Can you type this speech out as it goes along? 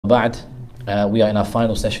Ba'd, we are in our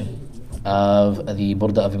final session of the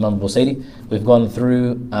Burda of Imam Busayri. We've gone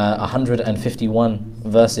through 151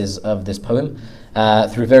 verses of this poem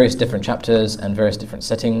through various different chapters and various different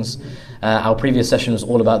settings. Our previous session was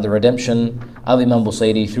all about the redemption of Imam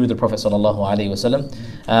Busayri through the Prophet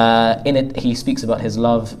ﷺ. In it, he speaks about his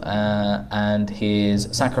love and his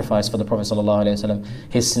sacrifice for the Prophet ﷺ,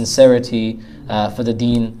 his sincerity for the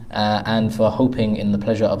deen and for hoping in the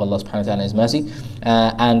pleasure of Allah subhanahu wa ta'ala and His mercy.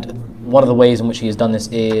 And one of the ways in which he has done this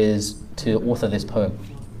is to author this poem.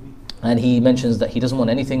 And he mentions that he doesn't want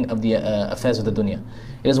anything of the affairs of the dunya.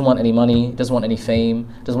 He doesn't want any money, doesn't want any fame,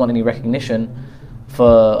 doesn't want any recognition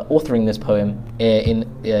for authoring this poem in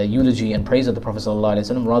eulogy and praise of the Prophet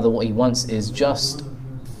ﷺ. Rather, what he wants is just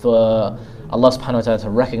for Allah subhanahu wa ta'ala to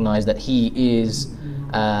recognize that he is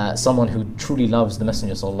someone who truly loves the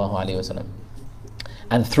Messenger ﷺ.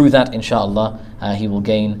 And through that, inshallah, he will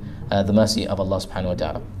gain the mercy of Allah subhanahu wa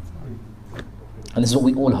ta'ala. And this is what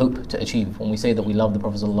we all hope to achieve. When we say that we love the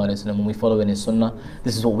Prophet ﷺ, when we follow in his sunnah,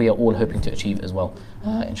 this is what we are all hoping to achieve as well,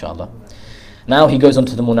 inshallah. Now he goes on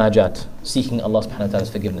to the munajat, seeking Allah subhanahu wa ta'ala's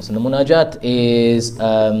forgiveness. And the munajat is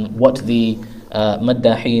what the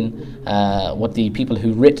maddahin, what the people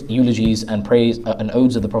who writ eulogies and praise and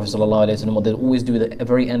odes of the Prophet ﷺ, what they'd always do at the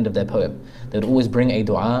very end of their poem. They'd always bring a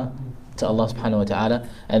dua to Allah subhanahu wa ta'ala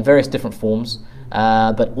in various different forms.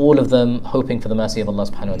 But all of them hoping for the mercy of Allah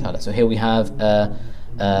subhanahu wa ta'ala. So here we have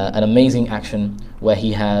an amazing action where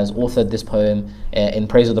he has authored this poem in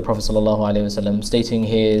praise of the Prophet sallallahu alaihi wasallam, stating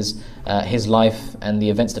his life and the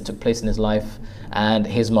events that took place in his life and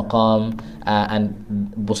his maqam and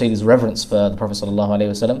Busayri's reverence for the Prophet sallallahu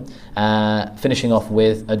alaihi wasallam, finishing off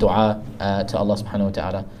with a dua to Allah subhanahu wa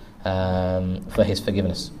ta'ala for his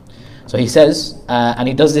forgiveness. So he says, and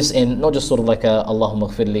he does this in not just sort of like a Allahumma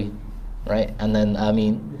ghfirli, right? And then,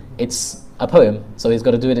 it's a poem, so he's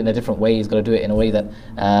got to do it in a different way. He's got to do it in a way that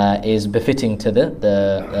is befitting to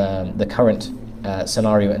the current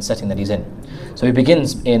scenario and setting that he's in. So he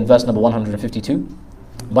begins in verse number 152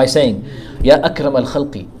 by saying, Ya akram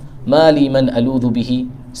al-khalqi, ma li man aludhu bihi,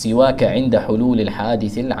 siwaka inda hulul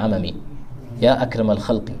al-hadith al-amami. Ya akram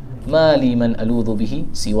al-khalqi, ma li man aludhu bihi,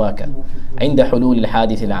 siwaka inda hulul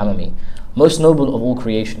al-hadith al-amami. Most noble of all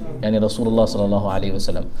creation, yani Rasulullah sallallahu alayhi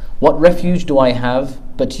wasallam. What refuge do I have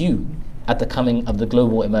but you at the coming of the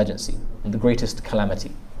global emergency, the greatest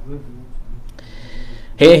calamity?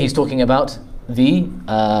 Here he's talking about the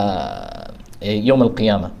Yawm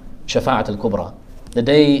al-Qiyamah, Shafa'at al-Kubra, the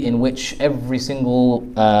day in which every single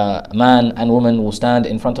man and woman will stand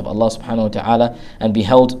in front of Allah subhanahu wa ta'ala and be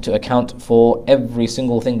held to account for every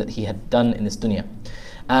single thing that he had done in this dunya.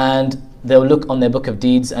 And they'll look on their book of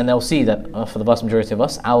deeds and they'll see that for the vast majority of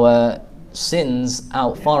us, our sins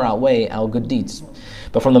far outweigh our good deeds.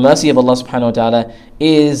 But from the mercy of Allah subhanahu wa ta'ala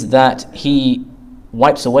is that He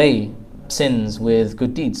wipes away sins with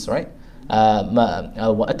good deeds, right? The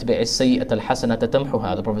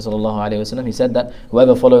Prophet ﷺ, he said that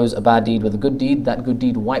whoever follows a bad deed with a good deed, that good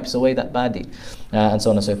deed wipes away that bad deed, and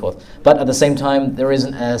so on and so forth. But at the same time, there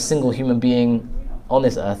isn't a single human being on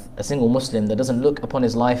this earth, a single Muslim, that doesn't look upon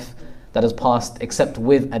his life that has passed except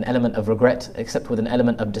with an element of regret, except with an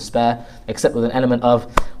element of despair, except with an element of,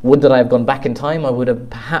 would that I have gone back in time, I would have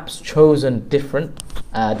perhaps chosen different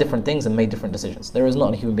things and made different decisions. There is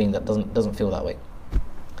not a human being that doesn't feel that way.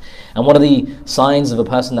 And one of the signs of a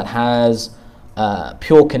person that has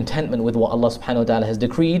pure contentment with what Allah subhanahu wa ta'ala has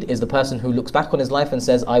decreed is the person who looks back on his life and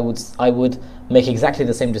says, I would make exactly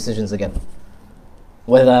the same decisions again.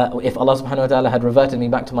 Whether if Allah subhanahu wa ta'ala had reverted me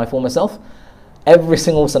back to my former self, every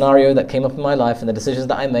single scenario that came up in my life and the decisions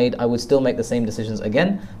that I made, I would still make the same decisions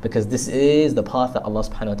again, because this is the path that Allah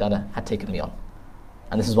subhanahu wa ta'ala had taken me on.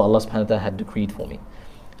 And this is what Allah subhanahu wa ta'ala had decreed for me.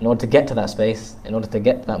 In order to get to that space, in order to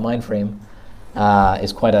get to that mind frame,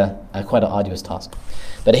 is quite an arduous task.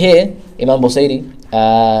 But here, Imam Busayri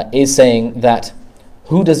is saying that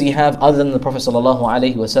who does he have other than the Prophet sallallahu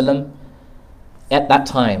alaihi wasallam at that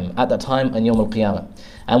time on Yawm al-Qiyamah.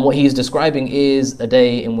 And what he is describing is a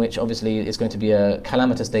day in which obviously it's going to be a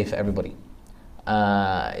calamitous day for everybody.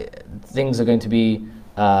 Things are going to be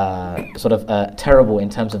terrible in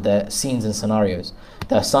terms of their scenes and scenarios.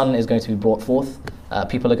 The sun is going to be brought forth,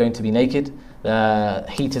 people are going to be naked, the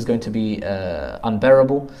heat is going to be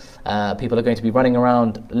unbearable, people are going to be running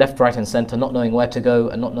around left, right and center, not knowing where to go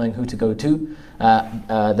and not knowing who to go to.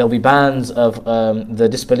 There'll be bands of the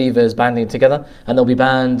disbelievers banding together, and there'll be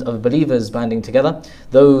bands of believers banding together.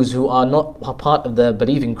 Those who are not a part of the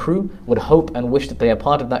believing crew would hope and wish that they are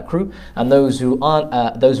part of that crew, and those who are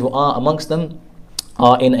amongst them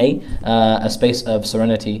are in a space of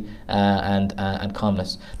serenity and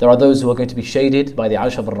calmness. There are those who are going to be shaded by the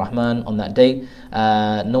Arsh of Ar-Rahman on that day.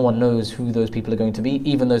 No one knows who those people are going to be.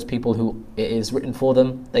 Even those people who it is written for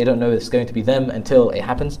them, they don't know it's going to be them until it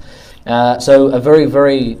happens. So a very,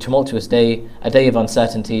 very tumultuous day, a day of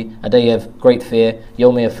uncertainty, a day of great fear.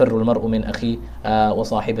 يوم يفر المرء من أخيه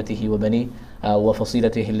وصاحبته وبنيه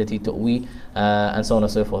وفصيلته التي تؤويه, and so on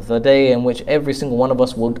and so forth. The day in which every single one of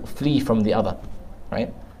us would flee from the other.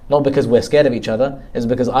 Right? Not because we're scared of each other, it's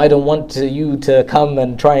because I don't want you to come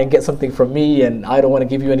and try and get something from me, and I don't want to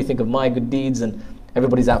give you anything of my good deeds, and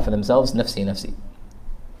everybody's out for themselves. Nafsi, nafsi.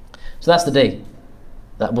 So that's the day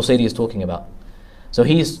that Busayri is talking about. So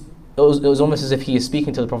it was almost as if he is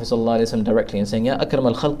speaking to the Prophet ﷺ directly and saying, Ya akram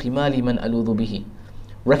al-khalqi mali man aludhu bihi,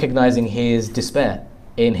 recognizing his despair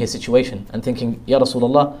in his situation and thinking, Ya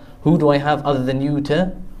Rasulullah, who do I have other than you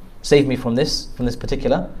to save me from this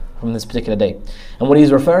particular day? And what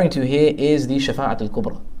he's referring to here is the Shafa'at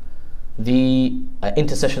al-Kubra, the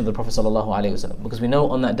intercession of the Prophet sallallahu alaihi wasallam. Because we know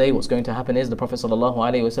on that day what's going to happen is the Prophet sallallahu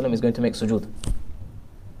alaihi wasallam is going to make sujood.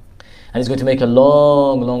 And he's going to make a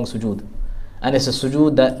long, long sujood. And it's a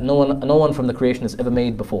sujood that no one from the creation has ever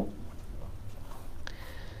made before.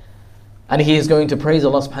 And he is going to praise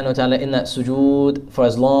Allah subhanahu wa ta'ala in that sujood for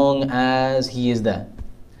as long as he is there.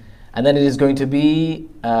 And then it is going to be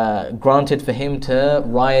granted for him to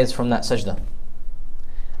rise from that sajda.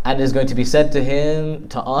 And it is going to be said to him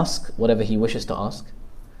to ask whatever he wishes to ask,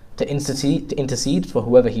 to intercede for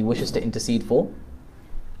whoever he wishes to intercede for,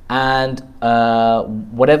 and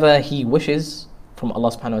whatever he wishes from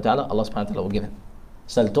Allah subhanahu wa ta'ala, Allah subhanahu wa ta'ala will give him.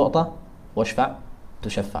 Sal tu'ta washfa'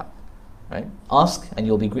 tushaffa'. Right? Ask and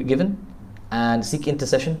you'll be given, and seek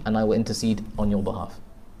intercession and I will intercede on your behalf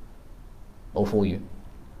or for you.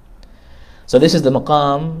 So this is the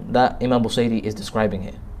maqam that Imam Busayri is describing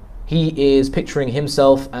here. He is picturing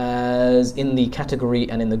himself as in the category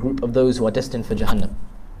and in the group of those who are destined for Jahannam.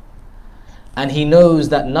 And he knows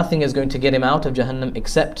that nothing is going to get him out of Jahannam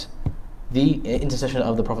except the intercession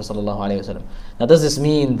of the Prophet ﷺ. Now, does this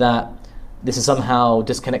mean that this is somehow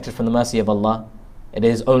disconnected from the mercy of Allah? It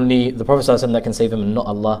is only the Prophet ﷺ that can save him and not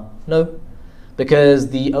Allah? No. Because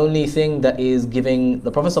the only thing that is giving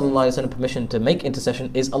the Prophet ﷺ permission to make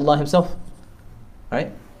intercession is Allah himself.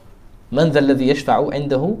 Right? مَنْ ذَا الَّذِي يَشْفَعُ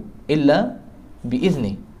عِنْدَهُ إِلَّا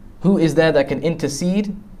بِإِذْنِهِ. Who is there that can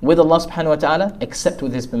intercede with Allah subhanahu wa ta'ala except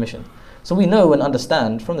with his permission? So we know and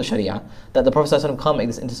understand from the Sharia that the Prophet ﷺ can't make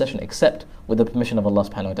this intercession except with the permission of Allah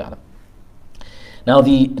subhanahu wa ta'ala. Now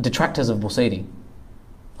the detractors of Busayri,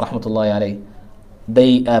 rahmatullahi alayhi,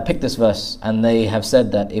 they picked this verse and they have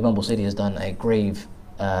said that Imam Busayri has done a grave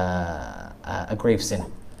sin.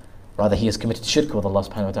 Rather, he has committed shirk with Allah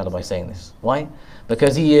subhanahu wa ta'ala by saying this. Why?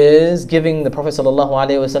 Because he is giving the Prophet sallallahu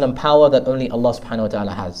alaihi wasallam power that only Allah subhanahu wa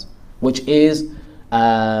ta'ala has, which is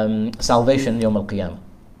salvation yawm al-qiyamah.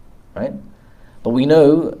 Right? But we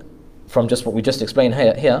know from just what we just explained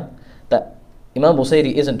here that Imam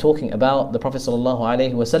Busayri isn't talking about the Prophet sallallahu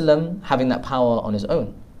alaihi wasallam having that power on his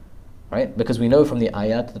own. Right? Because we know from the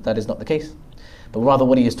ayat that that is not the case. But rather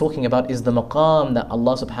what he is talking about is the maqam that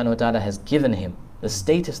Allah subhanahu wa ta'ala has given him, the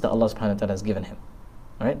status that Allah subhanahu wa ta'ala has given him.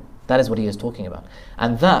 Right? That is what he is talking about.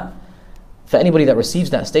 And that, for anybody that receives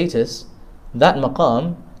that status, that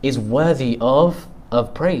maqam is worthy of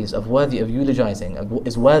praise, worthy of eulogizing,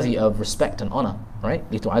 is worthy of respect and honor. Right?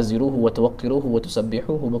 لِتُعَزِّرُوهُ وَتُوَقِّرُوهُ وَتُسَبِّحُوهُ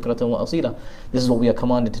بُكْرَةً وَأَصِيلًا. This is what we are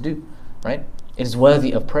commanded to do. Right? It is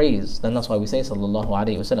worthy of praise. Then that's why we say sallallahu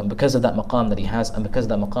alayhi wa sallam, because of that maqam that he has and because of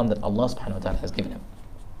that maqam that Allah subhanahu wa ta'ala has given him.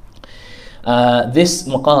 This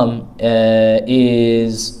maqam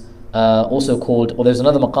is also called, or there's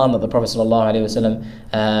another maqam that the Prophet sallallahu alayhi wa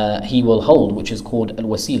sallam he will hold, which is called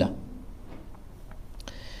al-wasila.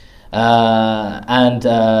 And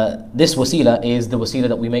this wasila is the wasila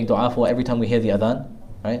that we make dua for every time we hear the adhan.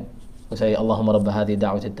 Right? We say Allahumma rabba hadhi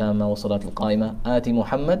da'wati at-tamma wa salat al-qa'ima ati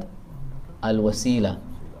Muhammad al-wasila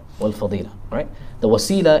wal-fadila. Right? The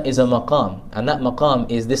wasila is a maqam, and that maqam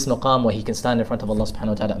is this maqam where he can stand in front of Allah subhanahu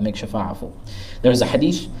wa ta'ala and make shafa'ah for. There is a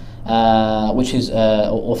hadith which is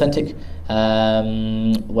authentic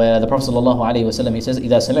where the Prophet sallallahu alayhi wa sallam, he says,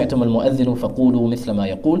 إِذَا سَمِعْتُمُ الْمُؤَذِّنُ فَقُولُوا مِثْلَ مَا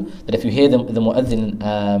يَقُولُ, that if you hear the mu'adhin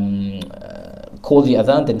call the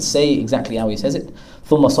adhan, then say exactly how he says it.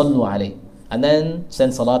 ثُمَّ صَلُّوا عَلَيْهِ, and then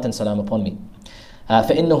send salat and salam upon me.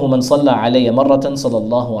 فَإِنَّهُ مَنْ صَلَّى عَلَيَّ مَرَّةً صَلَى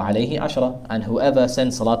اللَّهُ عَلَيْهِ عَشْرًا, and whoever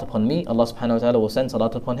sends salat upon me, Allah subhanahu wa ta'ala will send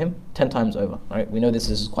salat upon him 10 times over. Right? We know this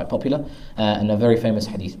is quite popular and a very famous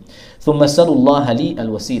hadith. ثُمَّ سَلُوا اللَّهَ لِي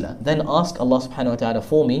الْوَسِيلَةِ, then ask Allah subhanahu wa ta'ala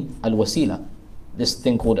for me al-wasila, this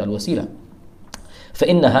thing called al-wasila.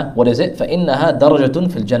 فإنها, what is it? فإنها درجة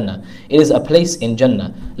في الجنة. It is a place in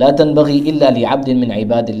Jannah. لا تنبغي إلا لعبد من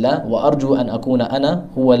عباد الله وأرجو أن أكون أنا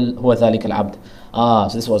هو ذلك العبد. So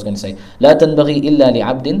this is what I was going to say. لا تنبغي إلا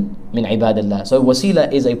لعبد من عباد الله. So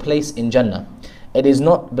wasila is a place in Jannah. It is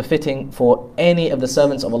not befitting for any of the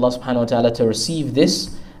servants of Allah subhanahu wa ta'ala to receive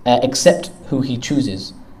this except who He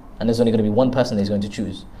chooses. And there's only going to be one person that He's going to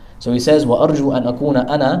choose. So He says, وَأَرْجُو أَنْ أَكُونَ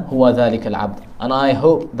أَنَا هُوَ ذَلِكَ الْعَبْدِ. And I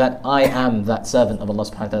hope that I am that servant of Allah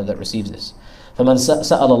subhanahu wa ta'ala that receives this. فَمَنْ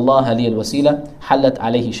سَأَلَ اللَّهَ لِيَ الْوَسِيلَةِ حَلَّتْ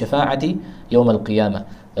عَلَيْهِ شَفَاعَتِي يَوْمَ الْقِيَامَةِ.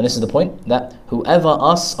 And this is the point, that whoever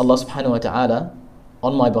asks Allah subhanahu wa ta'ala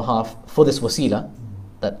on my behalf for this wasila,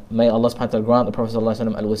 that may Allah subhanahu wa ta'ala grant the Prophet sallallahu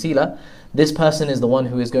alaihi wasallam al-wasila, this person is the one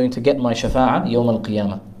who is going to get my shafa'ah yawm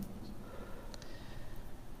al-qiyamah.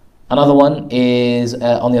 Another one is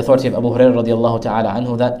on the authority of Abu Hurairah radiallahu ta'ala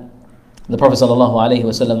anhu, that the Prophet sallallahu alaihi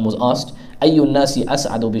wasallam was asked, أَيُّ النَّاسِ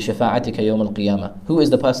أَسْعَدُ بِشَفَاعَتِكَ يَوْمَ الْقِيَامَةِ. Who is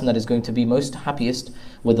the person that is going to be most happiest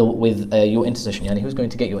with your intercession? Yani, who's going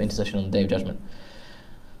to get your intercession on the Day of Judgment?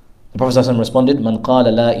 The Prophet ﷺ responded, مَنْ قَالَ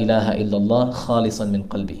لَا إِلَهَ إِلَّا اللَّهِ خَالِصًا مِنْ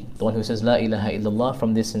قَلْبِهِ. The one who says La ilaha illallah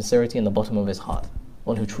from this sincerity in the bottom of his heart.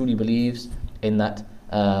 One who truly believes in that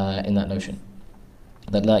notion.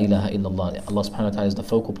 That La ilaha illallah, Allah subhanahu wa ta'ala is the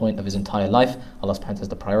focal point of his entire life. Allah subhanahu wa ta'ala is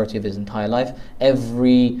the priority of his entire life.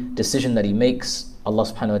 Every decision that he makes, Allah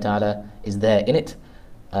subhanahu wa ta'ala is there in it.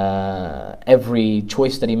 Every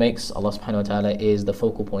choice that he makes, Allah subhanahu wa ta'ala is the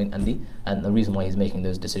focal point and the reason why he's making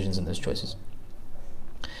those decisions and those choices.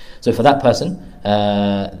 So for that person,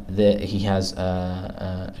 he has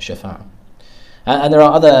shafa'ah. And there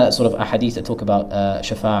are other sort of ahadith that talk about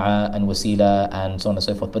shafa'ah and wasila and so on and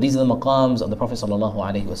so forth. But these are the maqams of the Prophet sallallahu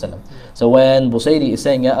alaihi wasallam. So when Busayri is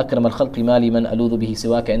saying, Ya akram al-khalqi mali man aludhu bihi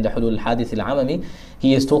siwaka inda hulul al-hadith al-amami,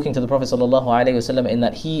 he is talking to the Prophet sallallahu alaihi wasallam in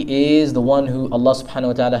that he is the one who Allah subhanahu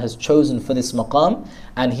wa ta'ala has chosen for this maqam,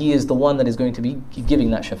 and he is the one that is going to be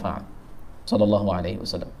giving that shafa'ah. Sallallahu alaihi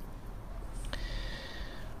wasallam.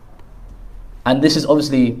 And this is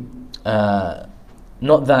obviously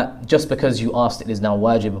not that just because you asked it is now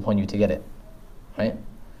wajib upon you to get it, right?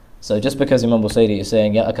 So just because Imam Busayri is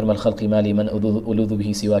saying, Ya akram al-khalqi mali man uludhu bihi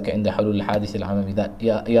siwaka inda hulul al-hadith al-amami, that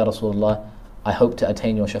Ya Rasulullah, I hope to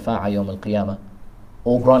attain your shafa'ah yawm al-qiyamah,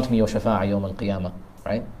 or grant me your shafa'ah yawm al-qiyamah,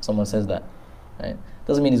 right? Someone says that, right?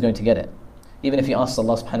 Doesn't mean he's going to get it. Even if he asks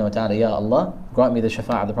Allah subhanahu wa ta'ala, Ya Allah, grant me the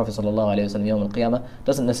shafa'ah of the Prophet sallallahu alayhi wa sallam yawm al-qiyamah,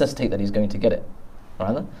 doesn't necessitate that he's going to get it.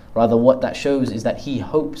 Rather what that shows is that he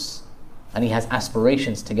hopes and he has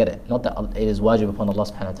aspirations to get it, not that it is wajib upon Allah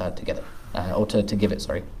subhanahu wa ta'ala to get it, or to give it,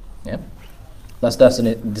 sorry. Yeah, that's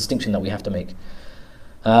a distinction that we have to make.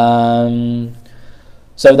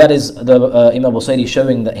 So that is the Imam Busayri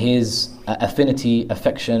showing that his affinity,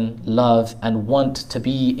 affection, love and want to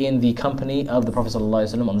be in the company of the Prophet sallallahu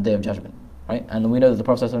alaihi wasallam on the Day of Judgment, right? And we know that the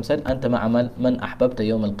Prophet sallallahu alaihi wasallam said, Anta ma'a man ahbabta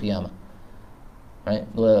yawm al-qiyamah, right?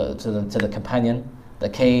 To the companion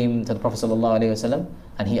that came to the Prophet sallallahu alaihi wasallam,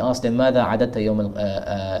 and he asked him, ماذا عددت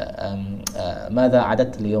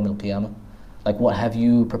ليوم القيامة? Like, what have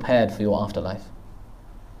you prepared for your afterlife?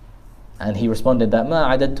 And he responded that ما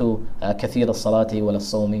عددت كثير الصلاة ولا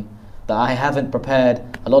الصوم, that I haven't prepared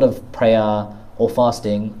a lot of prayer or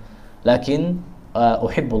fasting, لكن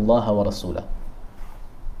أحب الله ورسوله.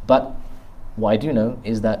 But what I do know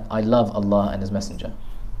is that I love Allah and His Messenger.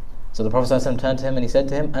 So the Prophet ﷺ turned to him and he said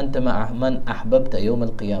to him, أنت مع من أحببت يوم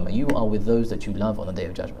القيامة. You are with those that you love on the Day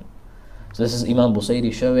of Judgment. So this is Imam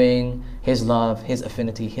Busayri showing his love, his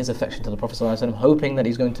affinity, his affection to the Prophet ﷺ, hoping that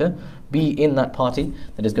he's going to be in that party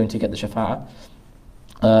that is going to get the shafa'ah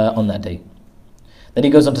on that day. Then he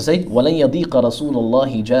goes on to say, وَلَنْ يَضِيقَ رَسُولَ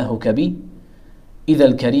اللَّهِ جَاهُكَ بِي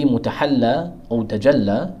إِذَا الْكَرِيمُ تَحَلَّى أو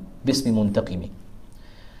تَجَلَّى بِاسْمِ مُنْتَقِمِ.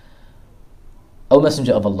 O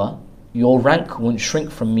Messenger of Allah, your rank won't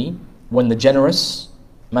shrink from me when the generous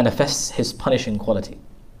manifests his punishing quality.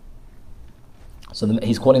 So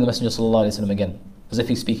he's calling the Messenger sallallahu alaihi wasallam again, as if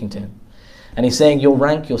he's speaking to him. And he's saying your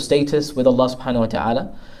rank, your status with Allah subhanahu wa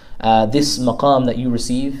ta'ala, this maqam that you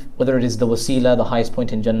receive, whether it is the wasila, the highest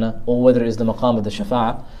point in Jannah, or whether it is the maqam of the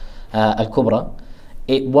shafa'ah, al-kubra,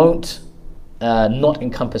 it won't not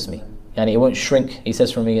encompass me. And it won't shrink, he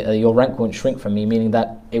says from me, your rank won't shrink from me, meaning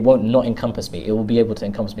that it won't not encompass me, it will be able to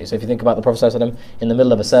encompass me. So if you think about the Prophet ﷺ in the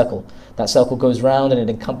middle of a circle, that circle goes round and it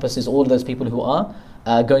encompasses all of those people who are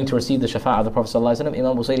going to receive the shafa'ah of the Prophet ﷺ.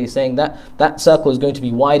 Imam Busayri is saying that that circle is going to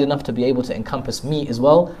be wide enough to be able to encompass me as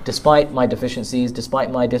well, despite my deficiencies,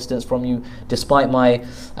 despite my distance from you, despite my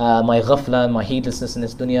ghafla, my heedlessness in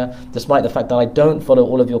this dunya, despite the fact that I don't follow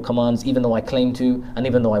all of your commands, even though I claim to, and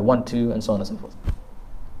even though I want to, and so on and so forth.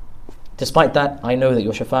 Despite that, I know that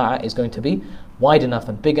your shafa'ah is going to be wide enough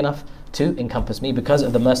and big enough to encompass me because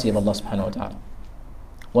of the mercy of Allah subhanahu wa ta'ala.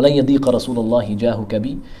 وَلَنْ يَضِيقَ رَسُولُ اللَّهِ جَاهُكَ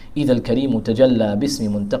بِي إِذَا الْكَرِيمُ تَجَلَّى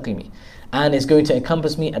بِاسْمِ مُنْتَقِمِ. And it's going to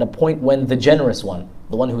encompass me at a point when the generous one,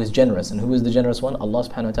 the one who is generous, and who is the generous one? Allah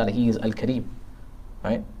subhanahu wa ta'ala, He is Al-Kareem,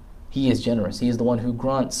 right? He is generous. He is the one who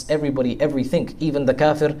grants everybody everything, even the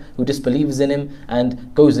kafir who disbelieves in Him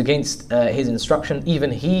and goes against His instruction.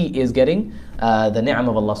 Even he is getting the ni'am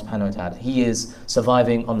of Allah subhanahu wa ta'ala. He is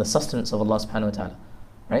surviving on the sustenance of Allah subhanahu wa ta'ala,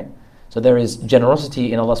 right? So there is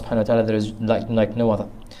generosity in Allah subhanahu wa ta'ala. There is like no other.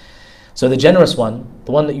 So the generous one,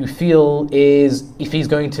 the one that you feel is, if he's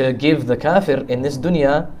going to give the kafir in this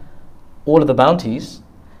dunya all of the bounties,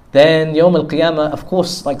 then Yawm al-Qiyamah, of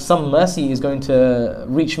course, like some mercy is going to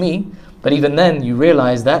reach me, but even then you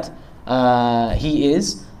realize that he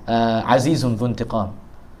is Azizun Dhu Intiqam,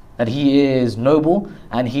 that he is noble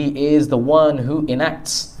and he is the one who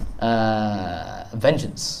enacts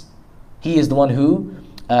vengeance. He is the one who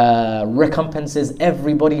recompenses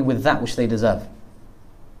everybody with that which they deserve,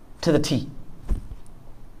 to the T,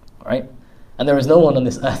 right? And there is no one on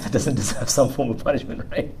this earth that doesn't deserve some form of punishment,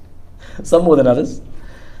 right? Some more than others,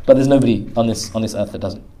 but there's nobody on this earth that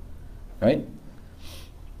doesn't, right?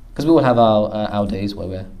 Because we all have our days where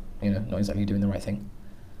we're not exactly doing the right thing.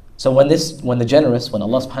 So when Allah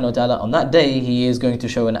subhanahu wa ta'ala, on that day, He is going to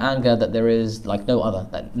show an anger that there is like no other,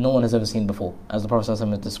 that no one has ever seen before, as the Prophet ﷺ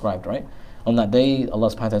has described, right? On that day, Allah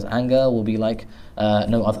subhanahu wa ta'ala's anger will be like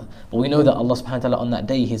no other. But we know that Allah subhanahu wa ta'ala on that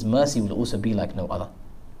day, His mercy will also be like no other,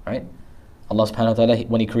 right? Allah subhanahu wa ta'ala,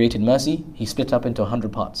 when He created mercy, He split up into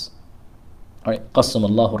 100 parts. Alright, قَسَّمَ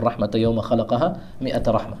اللَّهُ الرَّحْمَةَ يَوْمَ خَلَقَهَا مِئَةَ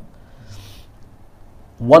رَحْمَةٍ.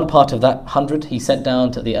 One part of that 100 He sent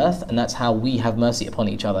down to the earth, and that's how we have mercy upon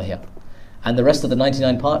each other here. And the rest of the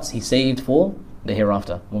 99 parts He saved for the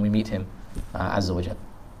hereafter, when we meet Him, Azza wa Jal.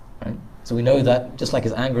 Right? So we know that just like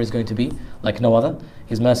His anger is going to be like no other,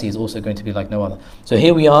 His mercy is also going to be like no other. So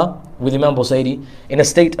here we are with Imam Busayri in a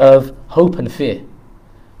state of hope and fear.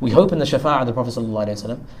 We hope in the shafa'ah of the Prophet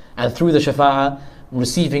ﷺ, and through the shafa'ah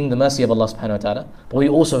receiving the mercy of Allah subhanahu wa ta'ala, but we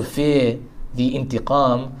also fear the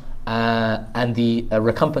intiqam and the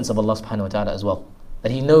recompense of Allah subhanahu wa ta'ala as well.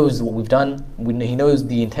 That He knows what we've done, He knows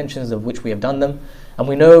the intentions of which we have done them, and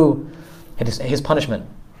we know His punishment,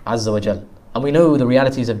 Azza wa Jal. And we know the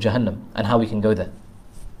realities of Jahannam and how we can go there.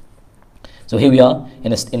 So here we are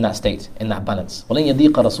in that state, in that balance. وَلَنْ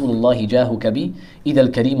يَضِيقَ رَسُولُ اللَّهِ جَاهُكَ بِي إِذَا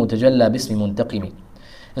الْكَرِيمُ تَجَلَّى بِاسْمِ مُنْتَقِمِ.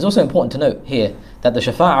 It's also important to note here that the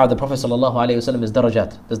shafa'ah of the Prophet ﷺ is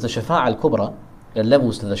darajat. There's the shafa'ah al-kubra, there are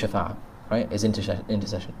levels to the shafa'ah, right? Is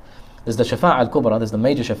intercession. There's the shafa'ah al-kubra, there's the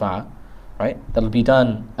major shafa'ah, right? That'll be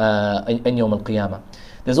done in Yawm al-Qiyamah.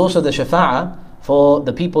 There's also the shafa'ah for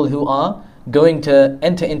the people who are going to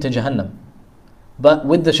enter into Jahannam. But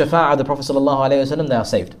with the shafa'ah of the Prophet ﷺ, they are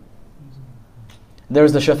saved. There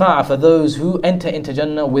is the shafa'ah for those who enter into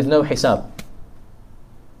Jannah with no hisab.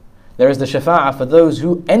 There is the shafa'ah for those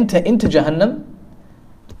who enter into Jahannam,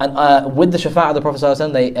 and with the shafa'ah of the Prophet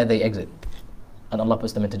ﷺ, they exit, and Allah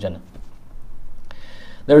puts them into Jannah.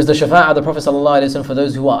 There is the shafa'ah of the Prophet ﷺ for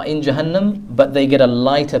those who are in Jahannam, but they get a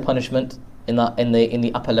lighter punishment in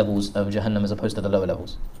the upper levels of Jahannam as opposed to the lower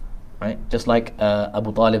levels, right? Just like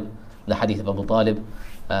Abu Talib, the hadith of Abu Talib,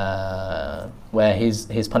 where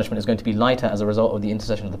his punishment is going to be lighter as a result of the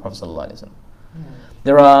intercession of the Prophet ﷺ.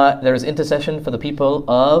 There is intercession for the people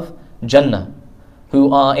of Jannah,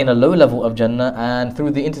 who are in a low level of Jannah, and through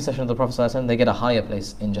the intercession of the Prophet ﷺ, they get a higher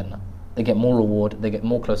place in Jannah. They get more reward, they get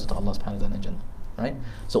more closer to Allah subhanahu wa ta'ala in Jannah. Right?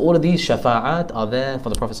 So all of these shafa'at are there for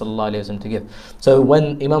the Prophet ﷺ to give. So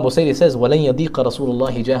when Imam Busayri says, وَلَنْ يَضِيقَ رَسُولُ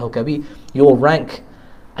اللَّهِ جَاهُكَ بِي, your rank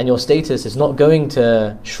and your status is not going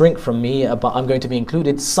to shrink from me, but I'm going to be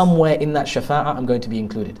included somewhere in that shafa'ah. I'm going to be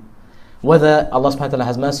included. Whether Allah subhanahu wa ta'ala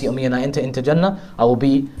has mercy on me and I enter into Jannah, I will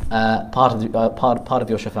be part of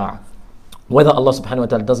your shafa'ah. Whether Allah subhanahu wa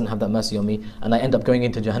ta'ala doesn't have that mercy on me and I end up going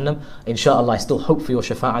into Jahannam, inshallah I still hope for your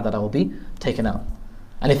shafa'ah that I will be taken out.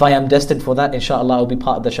 And if I am destined for that, inshallah I will be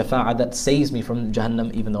part of the shafa'ah that saves me from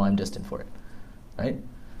Jahannam even though I'm destined for it. Right?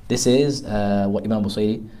 This is what Imam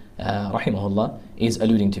Busayri rahimahullah is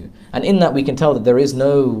alluding to. And in that we can tell that there is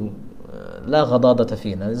no لا غضاضة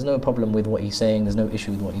فيه. There's no problem with what he's saying, there's no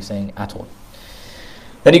issue with what he's saying at all.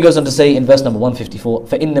 Then he goes on to say in verse number 154,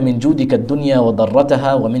 فَإِنَّ مِن جُودِكَ الدُّنْيَا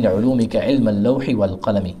وَضَرَّتَهَا وَمِنْ عُلُومِكَ عِلْمَ اللَّوْحِ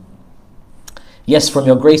وَالْقَلَمِ. Yes, from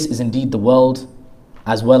your grace is indeed the world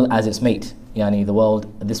as well as its mate, yani the world,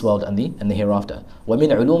 this world and the hereafter. وَمِنْ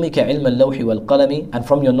عُلُومِكَ عِلْمَ اللَّوْحِ وَالْقَلَمِ. And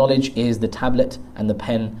from your knowledge is the tablet and the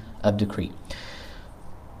pen of decree.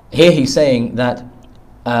 Here he's saying that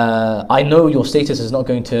I know your status is not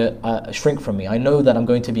going to shrink from me. I know that I'm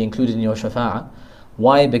going to be included in your shafa'ah.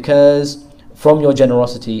 Why? Because from your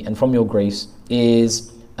generosity and from your grace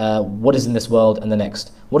is what is in this world and the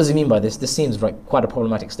next. What does he mean by this? This seems like quite a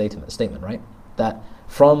problematic statement, right? That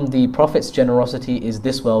from the Prophet's generosity is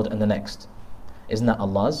this world and the next. Isn't that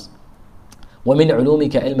Allah's? وَمِنْ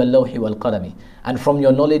عُلُومِكَ عِلْمَ اللَّوْحِ وَالْقَلَمِ. And from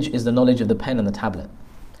your knowledge is the knowledge of the pen and the tablet.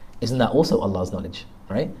 Isn't that also Allah's knowledge,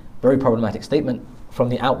 right? Very problematic statement from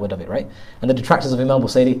the outward of it, right? And the detractors of Imam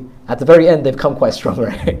Busayri, at the very end, they've come quite strong,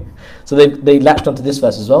 right? So they latched onto this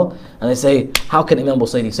verse as well, and they say, how can Imam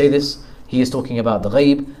Busayri say this? He is talking about the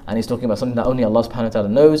ghaib, and he's talking about something that only Allah subhanahu wa ta'ala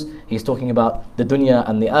knows. He's talking about the dunya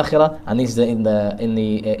and the akhirah, and these are in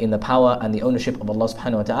the power and the ownership of Allah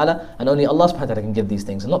subhanahu wa ta'ala, and only Allah subhanahu wa ta'ala can give these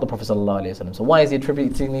things, and not the Prophet sallallahu alayhi wa sallam. So why is he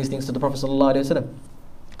attributing these things to the Prophet sallallahu alayhi wa sallam?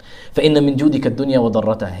 فَإِنَّ مِن جُودِكَ الدُّنْيَا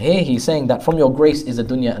وَضَرَّتَهَا. Here he's saying that from your grace is the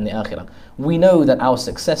dunya and the akhirah. We know that our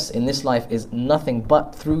success in this life is nothing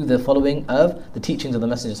but through the following of the teachings of the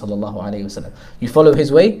Messenger sallallahu alayhi wa sallam. You follow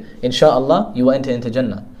his way, inshaAllah, you will enter into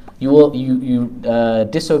Jannah. You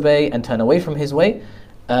disobey and turn away from his way,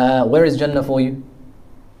 where is Jannah for you?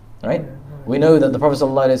 Right? We know that the Prophet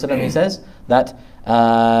ﷺ, he says that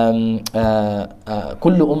كُلُّ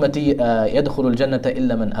أُمَّتِي يَدْخُلُ الْجَنَّةَ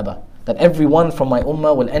إِلَّا مَنْ أَبَى. That everyone from my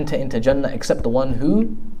ummah will enter into Jannah except the one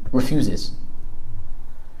who refuses.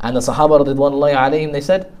 And the Sahaba radhiyallahu alayhim, they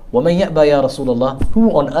said, وَمَنْ يَأْبَى يَا رَسُولَ اللَّهِ.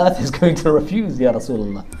 Who on earth is going to refuse, Ya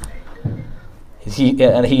Rasulullah?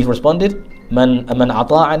 And he responded, من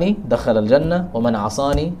أطاعني دخل الجنة ومن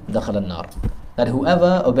عصاني دخل النار. That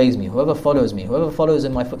whoever obeys me, whoever follows me, whoever follows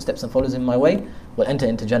in my footsteps and follows in my way will enter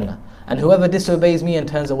into Jannah. And whoever disobeys me and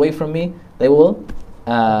turns away from me, they will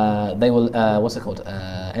what's it called?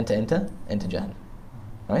 Enter into Jannah.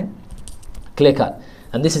 Right? Clear cut.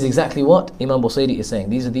 And this is exactly what Imam Busayri is saying.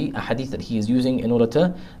 These are the ahadith that he is using in order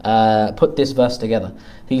to put this verse together.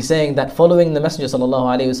 He's saying that following the Messenger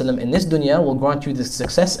sallallahu alaihi wasallam in this dunya will grant you the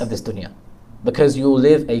success of this dunya. Because you will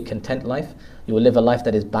live a content life, you will live a life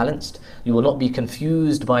that is balanced, you will not be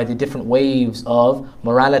confused by the different waves of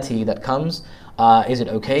morality that comes. Is it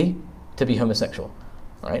okay to be homosexual?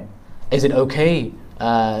 Right? Is it okay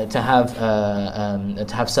to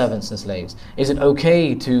have servants and slaves? Is it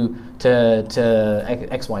okay to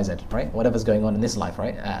XYZ, right? Whatever's going on in this life,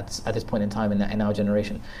 right? At this point in time in our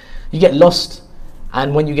generation. You get lost.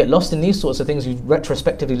 And when you get lost in these sorts of things, you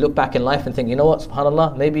retrospectively look back in life and think, you know what,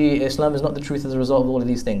 subhanAllah, maybe Islam is not the truth as a result of all of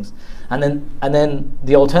these things. And then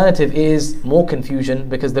the alternative is more confusion,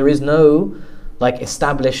 because there is no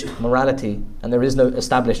established morality, and there is no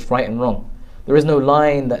established right and wrong. There is no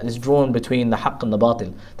line that is drawn between the haqq and the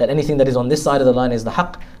batil. That anything that is on this side of the line is the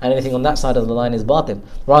haqq, and anything on that side of the line is batil.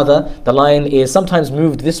 Rather, the line is sometimes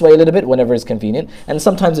moved this way a little bit whenever it's convenient, and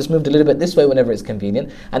sometimes it's moved a little bit this way whenever it's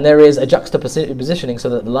convenient. And there is a juxtapositioning so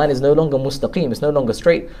that the line is no longer mustaqim, it's no longer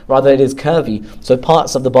straight, rather it is curvy. So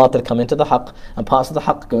parts of the batil come into the haqq, and parts of the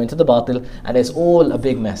haqq go into the batil, and it's all a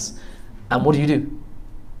big mess. And what do?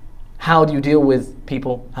 How do you deal with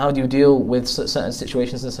people? How do you deal with certain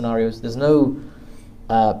situations and scenarios? There's no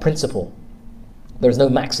principle. There's no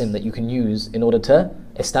maxim that you can use in order to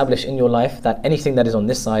establish in your life that anything that is on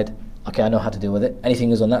this side, okay, I know how to deal with it. Anything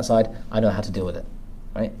is on that side, I know how to deal with it.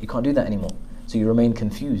 Right? You can't do that anymore. So you remain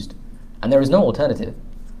confused. And there is no alternative.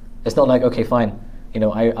 It's not like, okay, fine,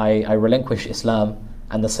 I relinquish Islam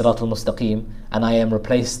and the Siratul Mustaqim, and I am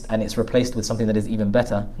replaced, and it's replaced with something that is even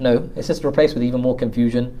better. No, it's just replaced with even more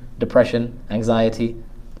confusion, depression, anxiety,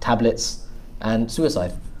 tablets, and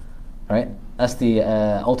suicide. Right? That's the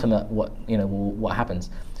ultimate what happens.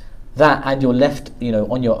 That, and you're left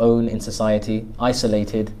on your own in society,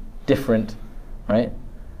 isolated, different, right?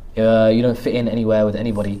 You don't fit in anywhere with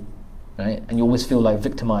anybody, right? And you always feel like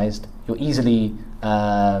victimized. You're easily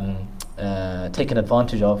taken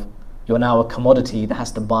advantage of. You're now a commodity that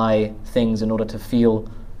has to buy things in order to feel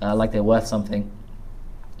like they're worth something.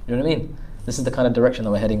 You know what I mean? This is the kind of direction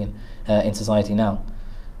that we're heading in society now,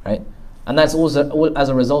 right? And that's all as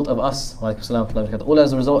a result of us, all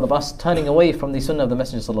as a result of us turning away from the sunnah of the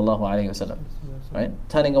Messenger sallallahu alaihi wasallam, right?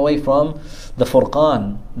 Turning away from the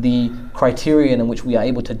furqan, the criterion in which we are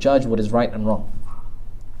able to judge what is right and wrong.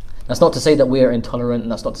 That's not to say that we are intolerant,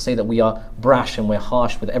 and that's not to say that we are brash and we're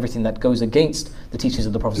harsh with everything that goes against the teachings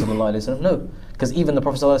of the Prophet ﷺ. No, because even the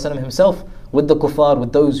Prophet ﷺ himself, with the kuffar,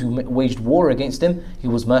 with those who waged war against him, he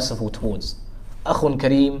was merciful towards. أخٌ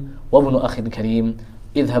كريم وابن أخٍ كريم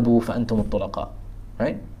اذهبوا فأنتم الطلقاء.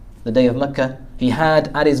 Right? The day of Mecca, he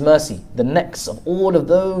had at his mercy the necks of all of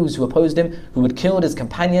those who opposed him, who had killed his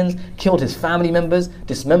companions, killed his family members,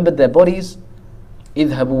 dismembered their bodies.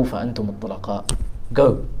 اذهبوا فأنتم الطلقاء.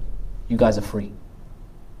 Go. You guys are free.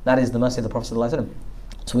 That is the mercy of the Prophet ﷺ.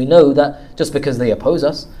 So we know that just because they oppose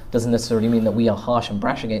us doesn't necessarily mean that we are harsh and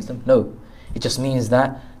brash against them. No, It just means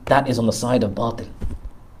that that is on the side of batil.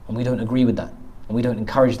 And we don't agree with that. And we don't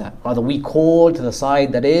encourage that. Rather, we call to the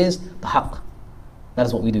side that is the haqq. That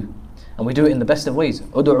is what we do. And we do it in the best of ways.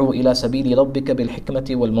 أُدْعُوا إِلَى سَبِيلِ رَبِّكَ بِالْحِكْمَةِ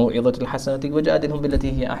وَالْمَوْعِظَةِ الْحَسَنَةِ وَجَادِلْهُمْ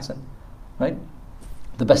بِالَّتِي هِيَ أَحْسَنُ. Right?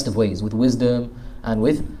 The best of ways, with wisdom and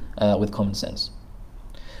with common sense.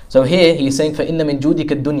 So here he's saying, فَإِنَّ مِن جُودِكَ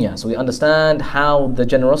الدُّنْيَا. So we understand how the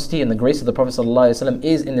generosity and the grace of the Prophet ﷺ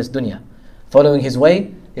is in this dunya. Following his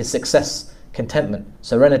way is success, contentment,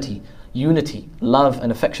 serenity, unity, love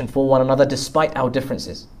and affection for one another despite our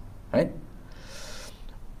differences. Right?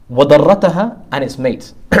 وَضَرَّتَهَا, and its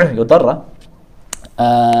mate. Your darra,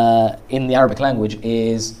 in the Arabic language,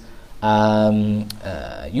 is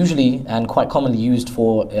usually and quite commonly used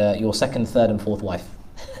for your second, third and fourth wife.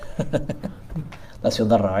 That's your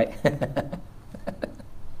darra, right?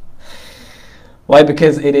 Why?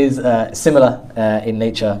 Because it is similar in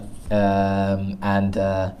nature and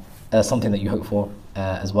something that you hope for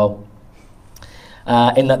as well.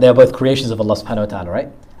 In that they are both creations of Allah subhanahu wa ta'ala, right?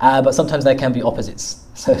 But sometimes there can be opposites.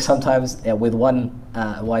 So sometimes with one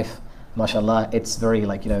wife, mashallah, it's very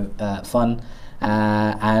fun.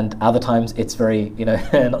 And other times it's very,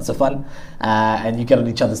 not so fun. And you get on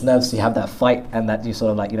each other's nerves, so you have that fight and that you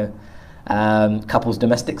sort of couples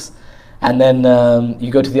domestics. And then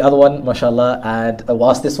you go to the other one, mashallah, and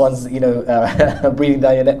whilst this one's, breathing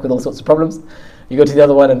down your neck with all sorts of problems, you go to the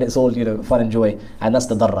other one and it's all, fun and joy. And that's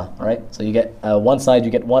the darra, right? So you get one side,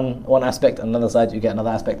 you get one aspect, and another side, you get another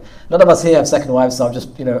aspect. None of us here have second wives, so I'm just,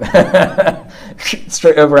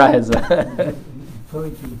 straight over our heads.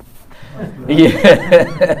 Yeah.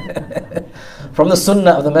 From the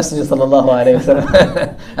sunnah of the Messenger sallallahu alayhi wa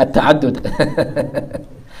sallam, at-ta'addud.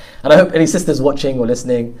 And I hope any sisters watching or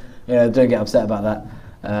listening, don't get upset about that,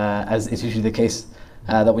 as is usually the case,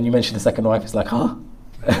 that when you mention the second wife, it's like, huh?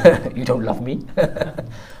 You don't love me?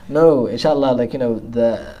 No, inshallah,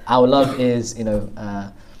 our love is,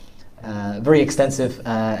 very extensive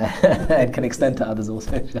and can extend to others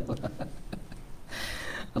also, inshallah.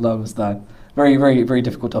 Allah musta'an. Very, very, very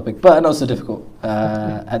difficult topic, but not so difficult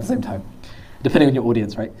at the same time, depending on your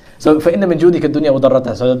audience, right? So, فَإِنَّ مِن جُودِكَ الدُّنْيَا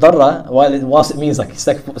وَضَرَّتَهَا. So the darra, whilst it means like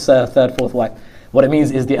second, third, fourth wife, what it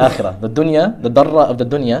means is the akhirah. The dunya, the darra of the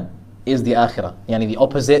dunya is the akhirah, yani the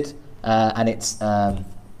opposite and its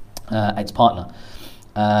partner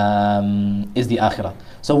is the akhirah.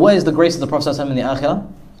 So what is the grace of the Prophet ﷺ in the akhirah?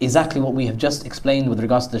 Exactly what we have just explained with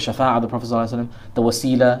regards to the shafa'ah of the Prophet ﷺ, the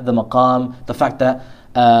wasila, the maqam, the fact that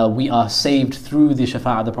we are saved through the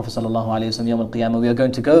shafa'ah of the Prophet ﷺ yawm al-qiyamah. We are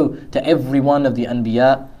going to go to every one of the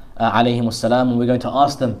anbiya alayhim salam, and we're going to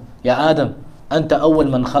ask them, Ya Adam, anta awwal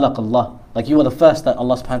man khalaq Allah. Like you are the first that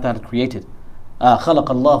Allah subhanahu wa ta'ala created.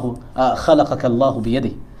 Khalaqaka Allahu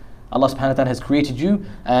biyadih. Allah subhanahu wa ta'ala has created you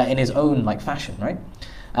in His own fashion, right?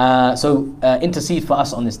 So intercede for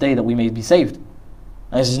us on this day that we may be saved.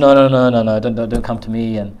 And he says, no, don't come to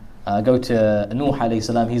me, and go to Nuh alayhi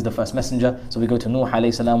salam. He's the first messenger. So we go to Nuh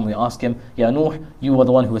alayhi salam, we ask him, Ya Nuh, you were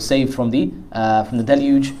the one who was saved from the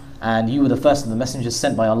deluge, and you were the first of the messengers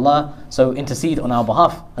sent by Allah, so intercede on our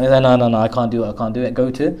behalf. And he said, no, I can't do it,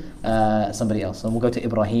 go to somebody else. And we'll go to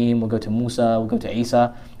Ibrahim, we'll go to Musa, we'll go to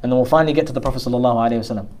Isa, and then we'll finally get to the Prophet sallallahu alayhi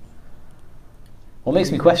wasallam. What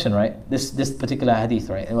makes me question, right, this particular hadith,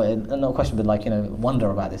 right, not question, but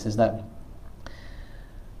wonder about this, is that,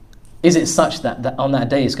 is it such that on that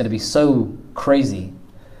day it's going to be so crazy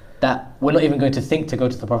that we're not even going to think to go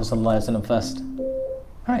to the Prophet ﷺ first?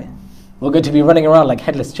 Right? We're going to be running around like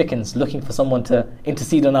headless chickens looking for someone to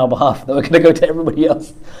intercede on our behalf, that we're going to go to everybody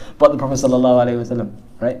else but the Prophet ﷺ,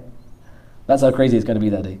 right? That's how crazy it's going to be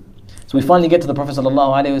that day. So we finally get to the Prophet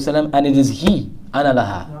ﷺ, and it is he, ana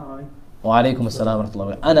laha. Wa alaykum as-salam wa rahmatullahi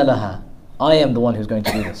wa barakatuh. Ana laha. I am the one who's going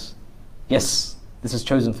to do this. Yes, this is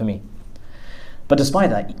chosen for me. But despite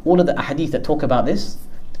that, all of the ahadith that talk about this,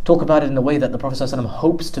 talk about it in a way that the Prophet ﷺ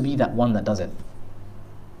hopes to be that one that does it.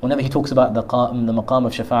 Whenever he talks about the maqam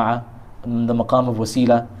of shafa'ah, the maqam of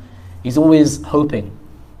wasila, he's always hoping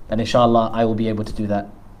that inshallah I will be able to do that.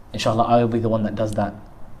 Inshallah I will be the one that does that.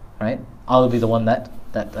 Right? I will be the one that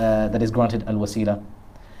is granted al-wasila.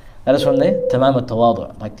 That is from the tamam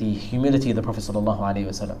al-tawadu', like the humility of the Prophet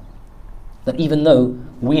ﷺ. That even though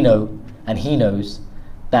we know and he knows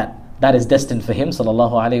that is destined for him,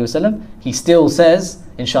 sallallahu alayhi wasallam, he still says,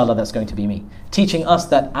 inshallah, that's going to be me. Teaching us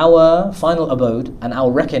that our final abode and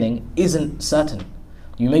our reckoning isn't certain.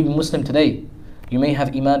 You may be Muslim today, you may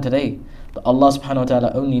have iman today, but Allah subhanahu wa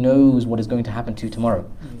ta'ala only knows what is going to happen to you tomorrow.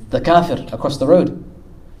 The kafir across the road,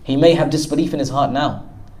 he may have disbelief in his heart now.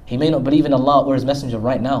 He may not believe in Allah or His Messenger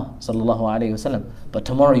right now, sallallahu alayhi wasallam, but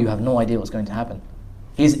tomorrow you have no idea what's going to happen.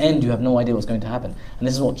 His end, you have no idea what's going to happen. And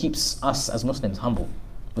this is what keeps us as Muslims humble.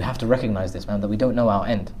 We have to recognize this, man, that we don't know our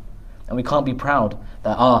end. And we can't be proud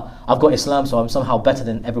that, I've got Islam, so I'm somehow better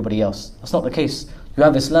than everybody else. That's not the case. You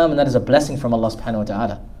have Islam, and that is a blessing from Allah subhanahu wa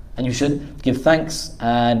ta'ala. And you should give thanks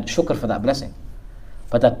and shukr for that blessing.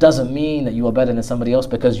 But that doesn't mean that you are better than somebody else,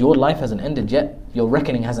 because your life hasn't ended yet. Your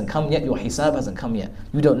reckoning hasn't come yet. Your hisab hasn't come yet.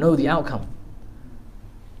 You don't know the outcome.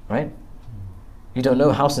 Right? You don't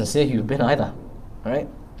know how sincere you've been either. Right?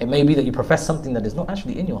 It may be that you profess something that is not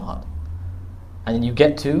actually in your heart. And then you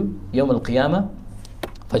get to Yawm al-Qiyamah,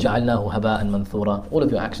 فَجَعَلْنَاهُ هَبَاءً مَنْثُورًا. All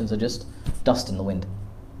of your actions are just dust in the wind.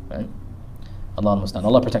 Right? Allah understand.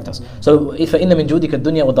 Allah protect us. So, فَإِنَّ مِن جُودِكَ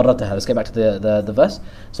الدُّنْيَا وَضَرَّتَهَا. Let's get back to the verse.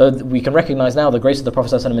 So we can recognize now the grace of the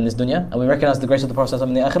Prophet ﷺ in this dunya, and we recognize the grace of the Prophet ﷺ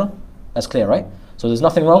in the akhirah. That's clear, right? So there's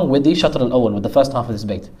nothing wrong with the shatr al-awwal, with the first half of this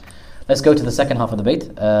bayt. Let's go to the second half of the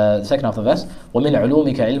bayt, the second half of the verse. وَمِنْ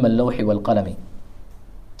عُلُومِكَ عِلْمَ اللَّوْحِ وَالْقَلَمِ.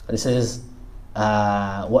 This is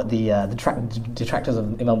what the detractors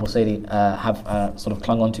of Imam Busayri have sort of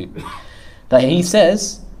clung onto. That he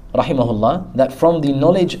says, rahimahullah, that from the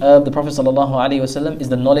knowledge of the Prophet sallallahu alaihi wasallam is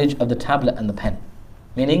the knowledge of the tablet and the pen,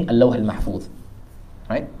 meaning al-lawh al-mahfuz.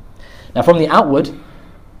 Right? Now, from the outward,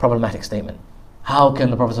 problematic statement. How can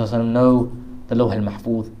the Prophet sallallahu alaihi wasallam know the lawh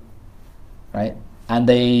al-mahfuz? Right? And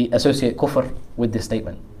they associate kufr with this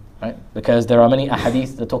statement. Right? Because there are many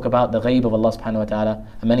ahadith that talk about the ghaib of Allah subhanahu wa ta'ala,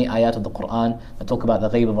 and many ayat of the Quran that talk about the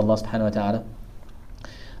ghaib of Allah subhanahu wa ta'ala.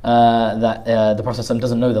 That the Prophet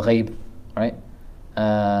doesn't know the ghaib, right?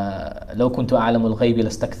 لو كنت أعلم الغيب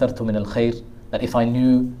لاستكثرت من الخير. That if I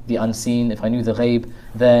knew the unseen, if I knew the ghaib,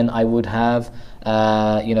 then I would have,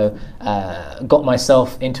 got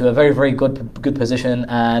myself into a very, very good position,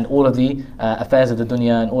 and all of the affairs of the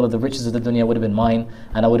dunya and all of the riches of the dunya would have been mine,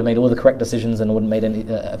 and I would have made all the correct decisions and wouldn't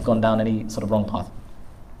have gone down any sort of wrong path.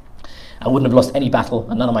 I wouldn't have lost any battle,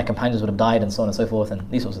 and none of my companions would have died, and so on and so forth, and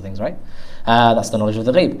these sorts of things, right? That's the knowledge of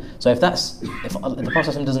the ghaib. So if the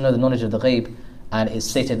Prophet doesn't know the knowledge of the ghaib, and it's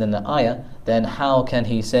stated in the ayah, then how can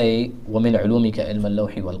he say وَمِنْ عُلُومِكَ عِلْمَ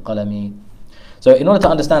اللَّوْحِ وَالْقَلَمِ? So in order to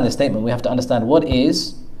understand this statement, we have to understand what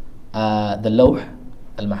is the lawh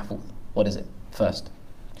al-mahfuz. What is it first?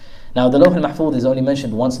 Now the lawh al-mahfuz is only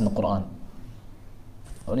mentioned once in the Quran.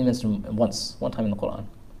 Only mentioned one time in the Quran.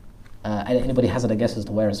 Anybody hazard a guess as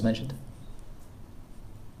to where it's mentioned?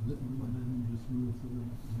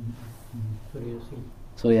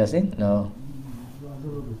 Surah Yasin? No.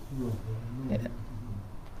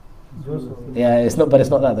 Yeah, it's not that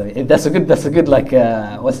though. That's a good like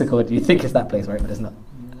what's it called? You think it's that place, right? But it's not.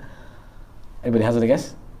 Anybody hazard a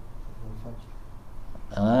guess?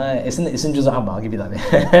 It's in Juz Amma. I'll give you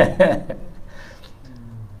that.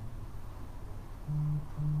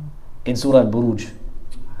 In Surah Al-Buruj,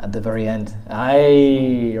 at the very end.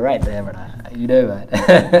 Right there, brother. You know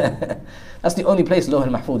that. That's the only place Lawh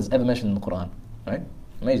al-Mahfuz is ever mentioned in the Quran, right?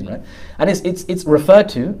 Amazing, right? And it's referred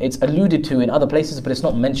to, it's alluded to in other places, but it's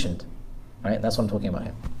not mentioned, right? That's what I'm talking about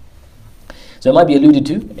here. So it might be alluded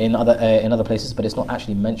to in other places, but it's not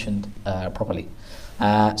actually mentioned properly.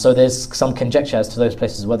 So there's some conjecture as to those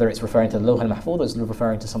places, whether it's referring to the Lawh al-Mahfuz or it's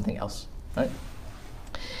referring to something else, right?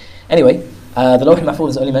 Anyway, the Lawh al-Mahfuz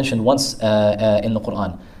is only mentioned once in the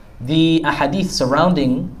Quran. The ahadith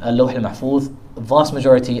surrounding Lawh al-Mahfuz, vast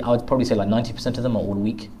majority, I would probably say like 90% of them are all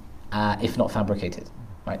weak, if not fabricated.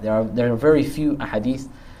 Right? There are very few ahadith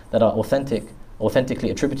that are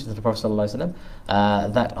authentically attributed to the Prophet ﷺ,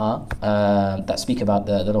 that speak about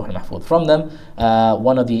the Lawh al-Mahfuz. From them,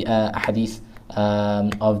 one of the ahadith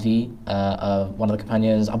of one of the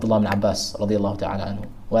companions, Abdullah ibn Abbas radiyallahu ta'ala anhu,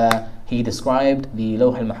 where he described the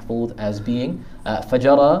Lawh al-Mahfuz as being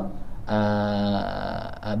فَجَرَى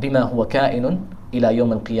بِمَا هُوَ كَائِنٌ إِلَى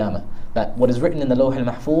يَوْمِ الْقِيَامَةِ. That what is written in the Lawh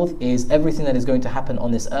al-Mahfuz is everything that is going to happen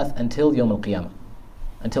on this earth until Yawm al-Qiyamah,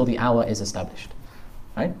 until the hour is established,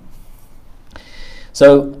 right?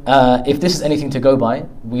 So if this is anything to go by,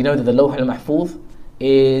 we know that the Lawh al-Mahfuz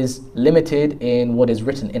is limited in what is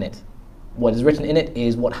written in it. What is written in it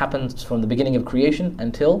is what happens from the beginning of creation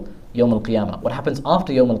until Yawm al-Qiyamah. What happens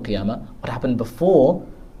after Yawm al-Qiyamah, what happened before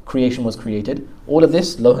creation was created, all of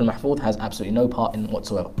this, Lawh al-Mahfuz has absolutely no part in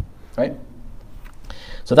whatsoever, right?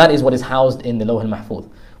 So that is what is housed in the Lawh al-Mahfuz.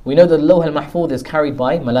 We know that the Lawh al-Mahfuz is carried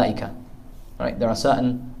by malaika. Right? There are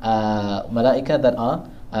certain malaika that are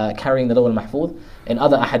carrying the Lawh al-Mahfuz. In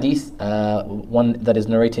other ahadith, one that is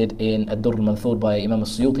narrated in Ad-Durr al-Manthur by Imam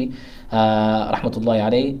al-Suyuti, rahmatullahi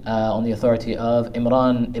alayhi, on the authority of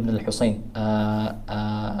Imran ibn al-Husayn,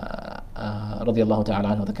 radiyallahu ta'ala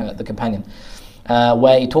anhu, the companion,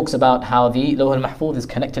 where he talks about how the Lawh al-Mahfuz is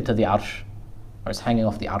connected to the Arsh, or it's hanging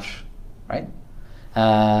off the Arsh, right?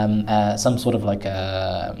 some sort of like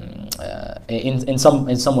in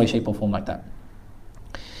some way, shape or form like that.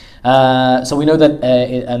 So we know that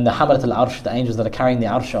and the Hamalat al-Arsh, the angels that are carrying the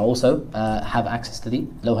Arsh, also have access to the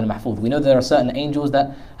Lawh al-Mahfuz. We know there are certain angels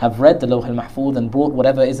that have read the Lawh al-Mahfuz and brought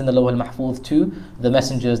whatever is in the Lawh al-Mahfuz to the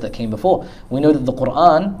messengers that came before. We know that the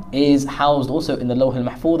Quran is housed also in the Lawh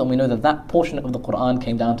al-Mahfuz, and we know that that portion of the Quran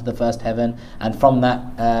came down to the first heaven, and from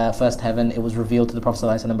that first heaven it was revealed to the Prophet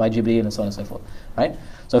ﷺ by Jibreel, and so on and so forth. Right?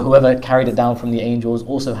 So whoever carried it down from the angels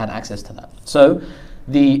also had access to that. So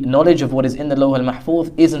the knowledge of what is in the Lawh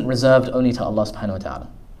al-Mahfuz isn't reserved only to Allah subhanahu wa ta'ala,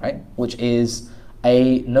 right? Which is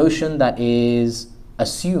a notion that is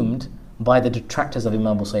assumed by the detractors of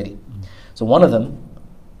Imam Busayri. So one of them,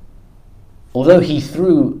 although he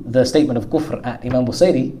threw the statement of kufr at Imam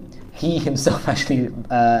Busayri, he himself actually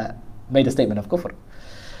made a statement of kufr.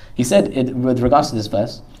 He said, with regards to this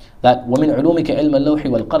verse, that وَمِنْ عُلُومِكَ عِلْمَ اللَّوْحِ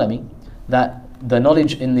وَالْقَلَمِ, that the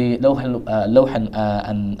knowledge in the Lawh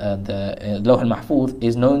al-Mahfuz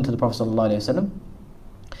is known to the Prophet ﷺ.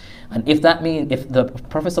 And if that means, if the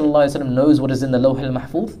Prophet ﷺ knows what is in the Lawh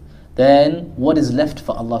al-Mahfuz, then what is left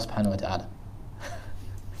for Allah subhanahu wa ta'ala?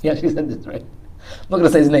 He actually said this, right? I'm not going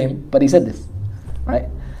to say his name, but he said this, right?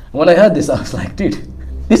 And when I heard this, I was like, dude,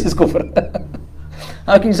 this is kufr.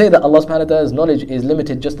 How can you say that Allah subhanahu wa ta'ala's knowledge is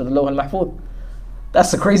limited just to the Lawh al-Mahfuz?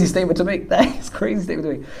 That's a crazy statement to make. That is a crazy statement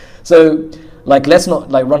to make. So, like, let's not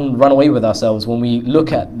like run away with ourselves when we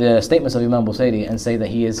look at the statements of Imam Busayri and say that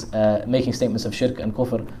he is making statements of shirk and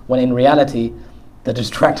kufr, when in reality the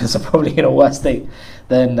detractors are probably in a worse state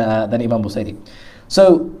than Imam Busayri.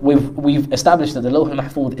 So we've established that the Lawh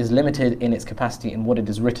al-Mahfuz is limited in its capacity in what it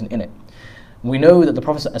is written in it. We know that the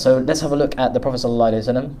Prophet. So let's have a look at the Prophet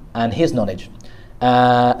ﷺ and his knowledge.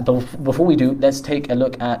 But before we do, let's take a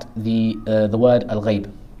look at the word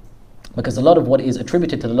al-ghaib, because a lot of what is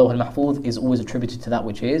attributed to the Lawh al-Mahfuz is always attributed to that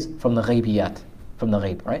which is from the ghaibiyat, from the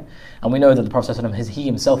ghaib, right? And we know that the Prophet ﷺ, he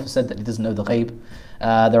himself said that he doesn't know the ghaib.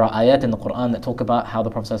 There are ayat in the Quran that talk about how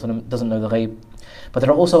the Prophet ﷺ doesn't know the ghaib, but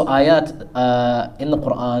there are also ayat in the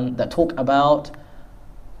Quran that talk about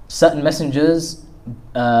certain messengers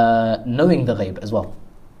knowing the ghaib as well,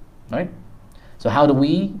 right? So how do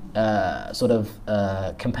we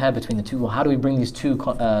compare between the two, or how do we bring these two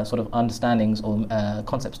sort of understandings or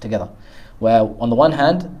concepts together? Where on the one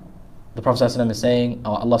hand, the Prophet ﷺ is saying,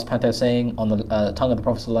 or Allah subhanahu wa ta'ala is saying on the tongue of the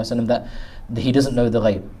Prophet ﷺ that he doesn't know the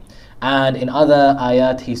ghaib. And in other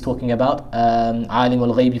ayat, he's talking about عَالِمُ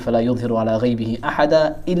الْغَيْبِ فَلَا يُظْهِرُ عَلَى غَيْبِهِ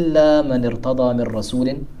أَحَدًا إِلَّا مَنِ ارْتَضَى مِنْ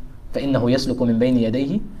رَسُولٍ فَإِنَّهُ يَسْلُكُ مِنْ بَيْنِ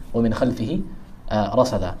يَدَيْهِ وَمِنْ خَلْفِهِ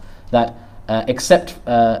رَصَدًا. That except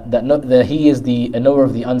that he is the knower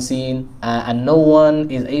of the unseen, and no one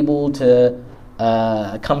is able to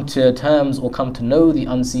come to terms or come to know the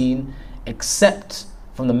unseen except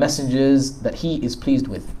from the messengers that he is pleased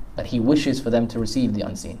with, that he wishes for them to receive the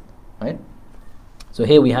unseen, right? So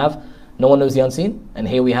here we have no one knows the unseen, and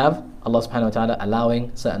here we have Allah subhanahu wa ta'ala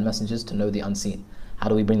allowing certain messengers to know the unseen. How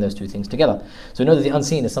do we bring those two things together? So we know that the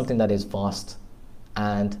unseen is something that is vast,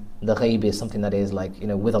 and the ghaib is something that is like,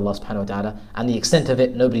 with Allah subhanahu wa ta'ala, and the extent of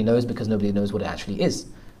it nobody knows, because nobody knows what it actually is,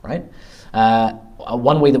 right?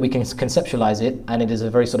 One way that we can conceptualize it, and it is a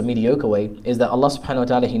very sort of mediocre way, is that Allah subhanahu wa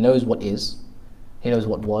ta'ala, he knows what is, he knows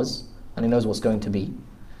what was, and he knows what's going to be.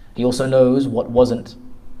 He also knows what wasn't,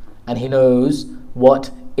 and he knows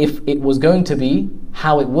what, if it was going to be,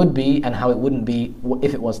 how it would be, and how it wouldn't be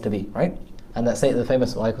if it was to be, right? And that's the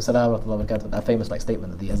famous, that famous like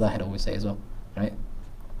statement that the Azahid always say as well, right?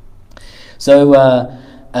 So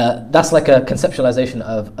that's like a conceptualization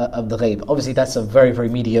of the ghaib. Obviously that's a very, very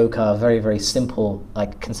mediocre, very, very simple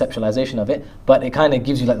like conceptualization of it, but it kind of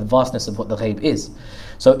gives you like the vastness of what the ghaib is.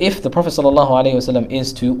 So if the Prophet ﷺ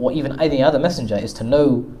is to, or even any other messenger is to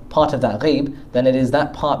know part of that ghaib, then it is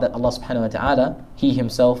that part that Allah subhanahu wa ta'ala, he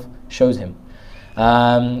himself shows him.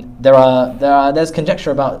 There's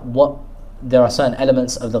conjecture about what, there are certain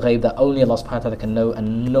elements of the ghaib that only Allah subhanahu wa ta'ala can know,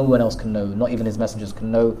 and no one else can know, not even his messengers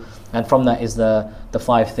can know. And from that is the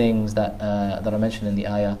 5 things that are mentioned in the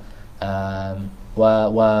ayah.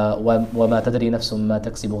 وَمَا تَدْرِي نَفْسٌ مَا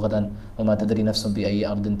تَكْسِبُ غَدًا وَمَا تَدْرِي نَفْسٌ بِأَيِّ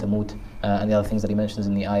أَرْضٍ تَمُوتُ, and the other things that he mentions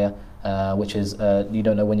in the ayah, which is you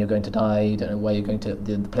don't know when you're going to die, you don't know where you're going to,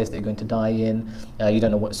 the place that you're going to die in, you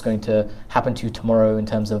don't know what's going to happen to you tomorrow in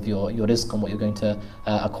terms of your rizq and what you're going to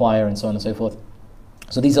acquire, and so on and so forth.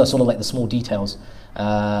 So these are sort of like the small details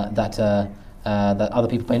that other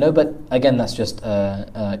people may know, but again, that's just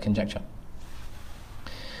conjecture.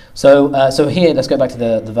 So here, let's go back to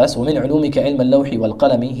the verse. وَمِنْ عُلُومِكَ عِلْمَ اللَّوْحِ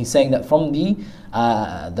وَالْقَلَمِ. He's saying that from the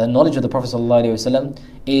knowledge of the Prophet ﷺ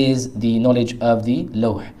is the knowledge of the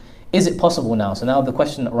lawh. Is it possible now? So now the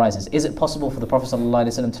question arises, is it possible for the Prophet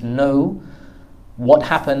ﷺ to know what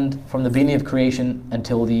happened from the beginning of creation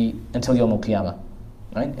until Yawm al-Qiyamah?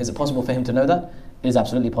 Right? Is it possible for him to know that? It is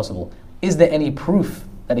absolutely possible. Is there any proof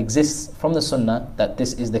that exists from the Sunnah that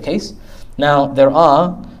this is the case? Now, there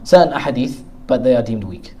are certain ahadith, but they are deemed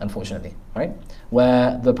weak, unfortunately, right?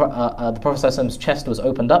 Where the Prophet ﷺ's chest was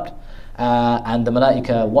opened up, and the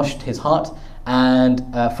Malaika washed his heart, and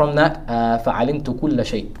from that, فَعَلِمْتُ كُلَّ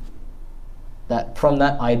شَيْءٍ. That from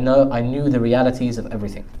that I knew the realities of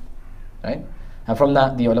everything, right? And from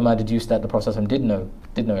that, the ulama deduced that the Prophet ﷺ did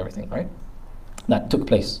know everything, right? That took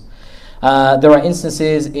place. There are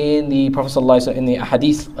instances in the Prophet ﷺ, in the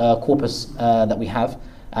ahadith corpus that we have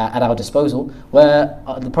at our disposal, where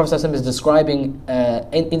the Prophet ﷺ is describing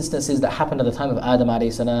instances that happened at the time of Adam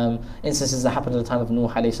alayhi salam, instances that happened at the time of Nuh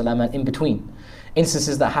alayhi salam, and in between.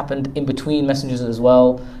 Instances that happened in between messengers as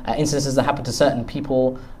well, instances that happened to certain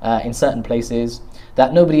people in certain places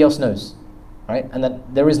that nobody else knows, right? And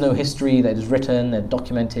that there is no history that is written and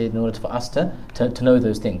documented in order for us to know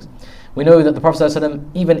those things. We know that the Prophet ﷺ,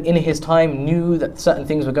 even in his time, knew that certain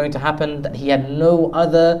things were going to happen, that he had no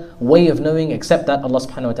other way of knowing except that Allah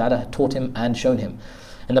subhanahu wa ta'ala had taught him and shown him.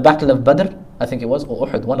 In the battle of Badr, I think it was, or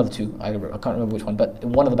Uhud, one of the two, I can't remember which one, but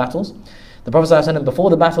in one of the battles, the Prophet ﷺ before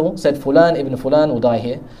the battle said, Fulan ibn Fulan will die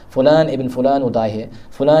here, Fulan ibn Fulan will die here,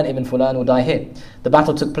 Fulan ibn Fulan will die here. The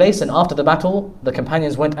battle took place, and after the battle, the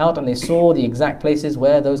companions went out and they saw the exact places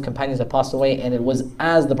where those companions had passed away, and it was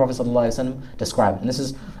as the Prophet ﷺ described. And this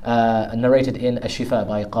is narrated in Ash-Shifa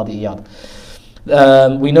by Qadi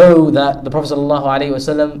Iyad. We know that the Prophet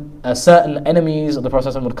ﷺ, certain enemies of the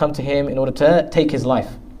Prophet ﷺ would come to him in order to take his life.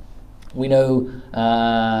 We know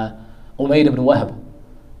Umayyad ibn Wahb,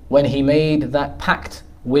 when he made that pact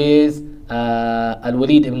with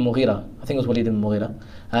Al-Walid ibn Mughira, I think it was Walid ibn Mughira,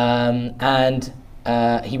 and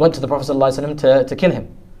he went to the Prophet ﷺ to kill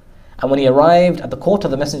him. And when he arrived at the court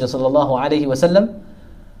of the Messenger ﷺ,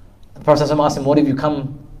 the Prophet ﷺ asked him,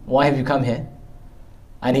 why have you come here?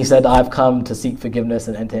 And he said, I've come to seek forgiveness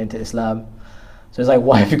and enter into Islam. So he's like,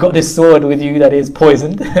 why have you got this sword with you that is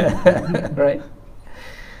poisoned? Right?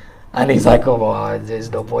 And he's like, oh, well, there's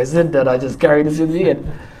no poison, that I just carry this with me.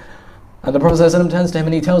 And the Prophet ﷺ turns to him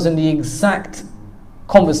and he tells him the exact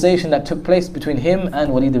conversation that took place between him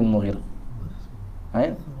and Walid ibn Mughira.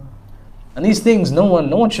 Right? And these things no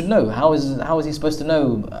one should know. How is he supposed to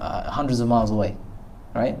know hundreds of miles away?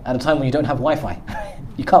 Right? At a time when you don't have Wi-Fi.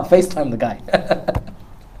 You can't FaceTime the guy.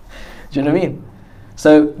 Do you know what I mean?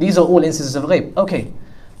 So these are all instances of ghaib. Okay.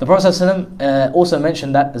 The Prophet ﷺ also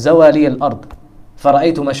mentioned that Zawali al-ard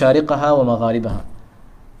فرأيت مشارقها ومغاربها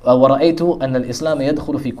ورأيت أن الإسلام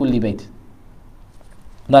يدخل في كل بيت.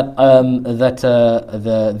 That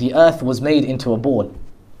the earth was made into a ball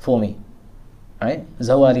for me, right?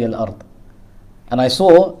 Zawali al-ard, and I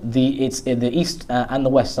saw it's in the east and the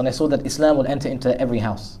west, and I saw that Islam will enter into every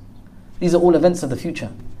house. These are all events of the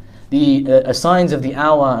future, the signs of the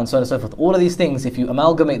hour, and so on and so forth. All of these things, if you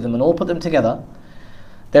amalgamate them and all put them together,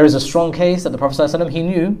 there is a strong case that the Prophet ﷺ, he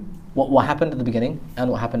knew what happened at the beginning and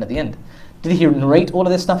what happened at the end. Did he narrate all of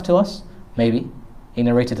this stuff to us? Maybe. He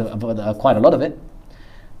narrated quite a lot of it.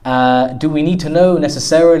 Do we need to know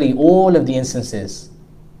necessarily all of the instances?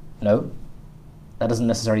 No. That doesn't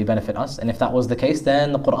necessarily benefit us. And if that was the case,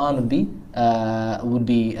 then the Quran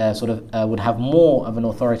would have more of an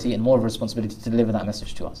authority and more of a responsibility to deliver that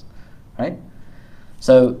message to us. Right?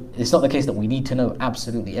 So it's not the case that we need to know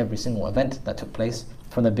absolutely every single event that took place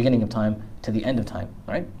from the beginning of time to the end of time.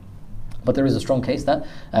 Right? But there is a strong case that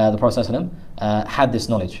the Prophet ﷺ had this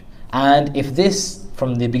knowledge. And if this,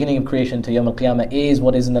 from the beginning of creation to Yawm al-Qiyamah, is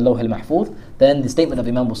what is in the Lawh al-Mahfuz, then the statement of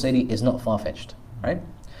Imam Busayri is not far-fetched. Right?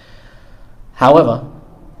 However,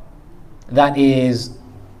 that is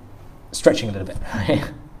stretching a little bit,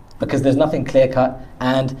 right? Because there's nothing clear-cut,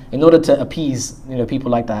 and in order to appease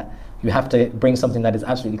people like that, you have to bring something that is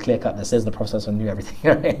absolutely clear-cut that says the Prophet ﷺ knew everything.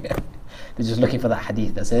 Right? They're just looking for that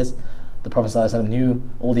hadith that says the Prophet ﷺ knew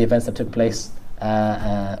all the events that took place,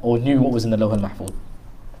 or knew what was in the Lawh al-Mahfuz.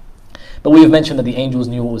 But we have mentioned that the angels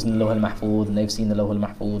knew what was in the Lawh al-Mahfuz, and they've seen the Lawh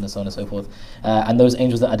al-Mahfuz, and so on and so forth. And those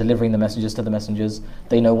angels that are delivering the messages to the messengers,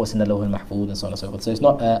 they know what's in the Lawh al-Mahfuz, and so on and so forth. So it's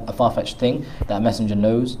not a far-fetched thing that a messenger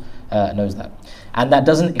knows that. And that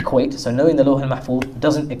doesn't equate, so knowing the Lawh al-Mahfuz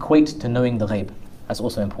doesn't equate to knowing the ghaib. That's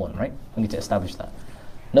also important, right? We need to establish that.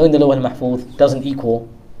 Knowing the Lawh al-Mahfuz doesn't equal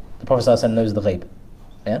the Prophet ﷺ knows the ghaib.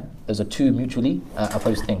 Yeah? Those are two mutually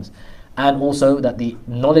opposed things. And also that the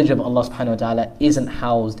knowledge of Allah subhanahu wa ta'ala isn't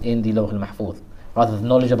housed in the Lawh al-Mahfuz. Rather, the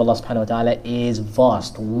knowledge of Allah subhanahu wa ta'ala is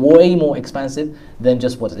vast, way more expansive than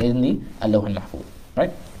just what's in the Lawh al-Mahfuz.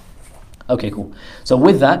 Right? Okay, cool. So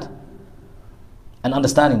with that, and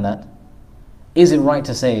understanding that, is it right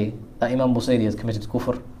to say that Imam Busayri has committed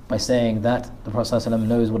kufr by saying that the Prophet ﷺ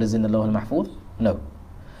knows what is in the Lawh al-Mahfuz? No.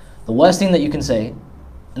 The worst thing that you can say,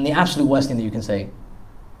 and the absolute worst thing that you can say,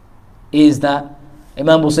 is that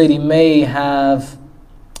Imam Busayri may have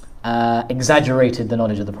exaggerated the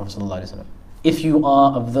knowledge of the Prophet ﷺ. If you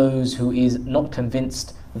are of those who is not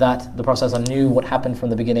convinced that the Prophet ﷺ knew what happened from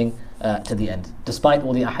the beginning to the end, despite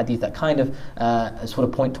all the ahadith that kind of sort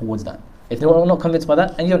of point towards that. If you're not convinced by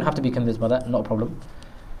that, and you don't have to be convinced by that, not a problem,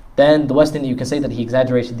 then the worst thing that you can say that he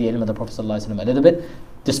exaggerated the ilm of the Prophet ﷺ a little bit,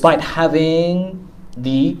 despite having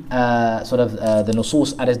the the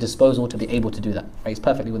nusus at his disposal to be able to do that. Right? He's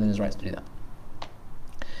perfectly within his rights to do that.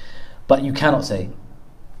 But you cannot say,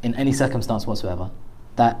 in any circumstance whatsoever,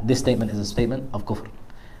 that this statement is a statement of kufr.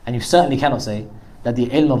 And you certainly cannot say that the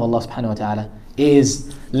ilm of Allah subhanahu wa ta'ala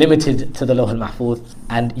is limited to the Lawh al-Mahfuz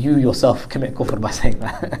and you yourself commit kufr by saying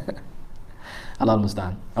that. Allah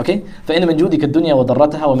al-Musta'an. Okay? فَإِنَّ مِنْ جُودِكَ الدُّنْيَا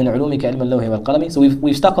وَضَرَّتَهَا وَمِنْ عُلُومِكَ عِلْمَ اللَّوْهِ وَالْقَلَمِ. So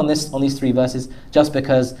we've stuck on these three verses just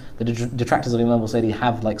because the detractors of Imam Busayri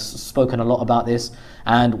have spoken a lot about this,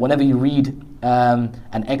 and whenever you read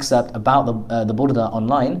an excerpt about the Burda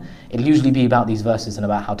online, it'll usually be about these verses and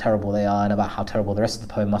about how terrible they are and about how terrible the rest of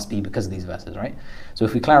the poem must be because of these verses, right? So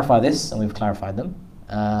if we clarify this, and we've clarified them,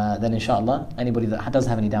 then inshallah, anybody that does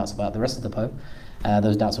have any doubts about the rest of the poem,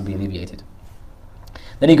 those doubts will be alleviated.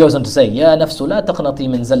 Then he goes on to say, يَا نَفْسُ لَا تَقْنَطِي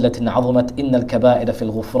مِنْ زَلَّةٍ عَظُمَتْ إِنَّ الْكَبَائِرَ فِي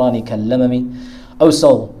الْغُفْرَانِ كَاللَّمَمِ. O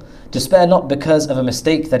soul, despair not because of a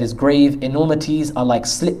mistake that is grave. Enormities are like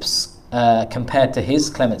slips compared to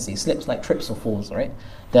his clemency. Slips like trips or falls, right?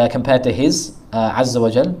 They're compared to his Azza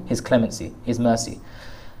wa Jal, his clemency, his mercy.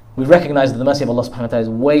 We recognize that the mercy of Allah subhanahu wa ta'ala is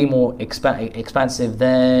way more expansive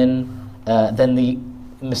than the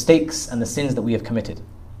mistakes and the sins that we have committed.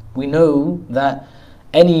 We know that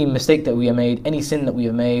any mistake that we have made, any sin that we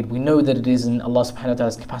have made, we know that it is in Allah subhanahu wa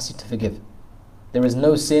ta'ala's capacity to forgive. There is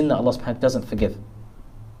no sin that Allah subhanahu wa ta'ala doesn't forgive.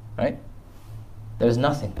 Right? There is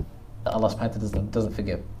nothing that Allah subhanahu wa ta'ala doesn't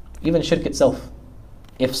forgive. Even shirk itself.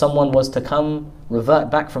 If someone was to revert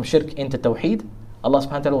back from shirk into tawheed, Allah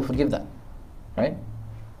subhanahu wa ta'ala will forgive that. Right?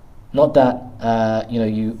 Not that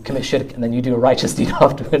you commit shirk and then you do a righteous deed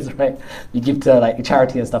afterwards, right? You give to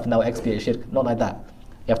charity and stuff and that will expiate shirk. Not like that.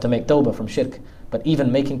 You have to make tawbah from shirk. But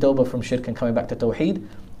even making tawbah from shirk and coming back to tawheed,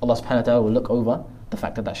 Allah subhanahu wa ta'ala will look over the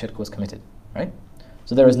fact that shirk was committed. Right?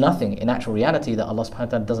 So there is nothing in actual reality that Allah subhanahu wa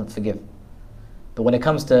ta'ala doesn't forgive. But when it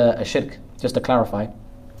comes to a shirk, just to clarify,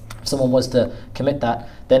 if someone was to commit that,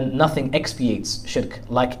 then nothing expiates shirk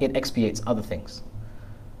like it expiates other things.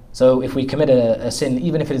 So if we commit a sin,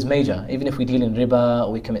 even if it is major, even if we deal in riba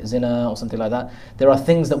or we commit zina or something like that, there are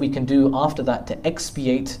things that we can do after that to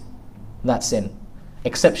expiate that sin.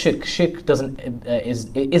 Except shirk. Shirk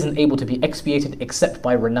isn't able to be expiated except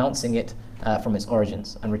by renouncing it from its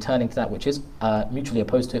origins and returning to that which is mutually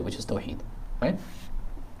opposed to it, which is tawheed. Right?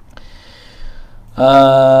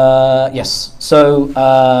 Yes. So,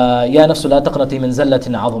 يَا نَفْسُ لَا تَقْنَطِي مِنْ زَلَّةٍ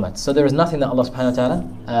عَظُمَتْ. So there is nothing that Allah subhanahu wa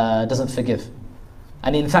ta'ala doesn't forgive.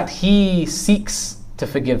 And in fact, He seeks to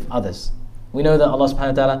forgive others. We know that Allah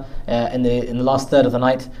subhanahu wa ta'ala in the last third of the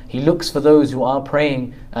night, He looks for those who are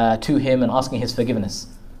praying to Him and asking His forgiveness.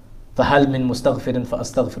 فَهَلْ مِن مُسْتَغْفِرٍ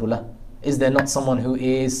فَأَسْتَغْفِرُ لَهُ. Is there not someone who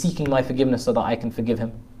is seeking my forgiveness so that I can forgive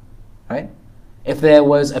him? Right? If there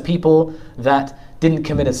was a people that didn't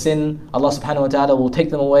commit a sin, Allah subhanahu wa ta'ala will take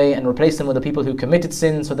them away and replace them with the people who committed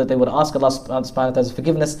sin so that they would ask Allah subhanahu wa ta'ala's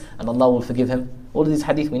forgiveness and Allah will forgive him. All of these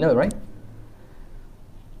hadith we know, right?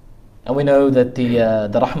 And we know that the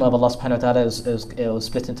rahmah of Allah subhanahu wa ta'ala is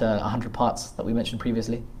split into 100 parts that we mentioned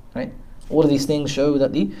previously, right? All of these things show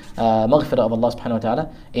that the maghfirah of Allah subhanahu wa ta'ala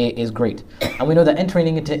is great. And we know that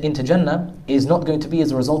entering into Jannah is not going to be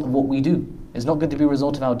as a result of what we do. It's not going to be a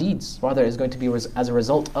result of our deeds. Rather, it's going to be as a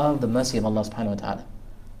result of the mercy of Allah subhanahu wa ta'ala.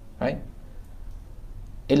 Right?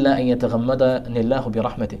 إِلَّا أَن يَتَغَمَّدَنِ اللَّهُ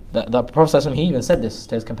بِرَحْمَتِهِ. The Prophet he even said this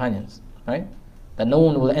to his companions. Right? That no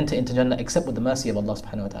one will enter into Jannah except with the mercy of Allah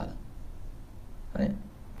subhanahu wa ta'ala. Right?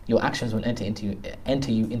 Your actions will enter you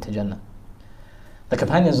into Jannah. The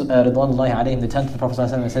companions, Ridwanullahi alayhim, they turned to the Prophet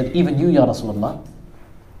and said, even you, Ya Rasulullah.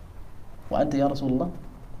 Wa anta, Ya Rasulullah?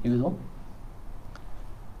 You as well?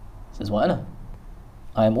 He says, wa ana.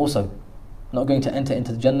 I am also not going to enter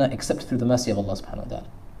into the Jannah except through the mercy of Allah subhanahu wa ta'ala.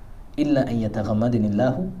 إِلَّا أَن يَتَغَمَّدِنِ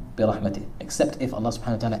اللَّهُ بِرَحْمَتِهِ. Except if Allah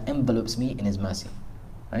subhanahu wa ta'ala envelopes me in His mercy.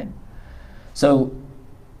 Right? So,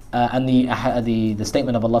 and the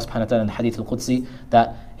statement of Allah subhanahu wa ta'ala in the Hadith al-Qudsi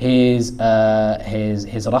that His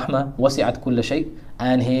rahmah wasi'at kulla shay,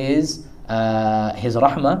 and His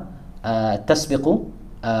rahmah tasbiqu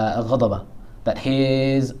ghadaba. that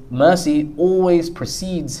his mercy always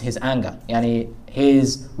precedes his anger. Yani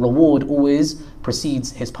his reward always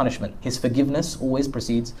precedes his punishment. His forgiveness always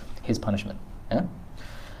precedes his punishment. Yeah?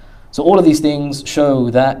 So all of these things show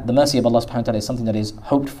that the mercy of Allah subhanahu wa ta'ala is something that is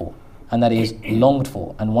hoped for and that is longed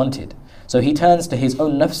for and wanted. So he turns to his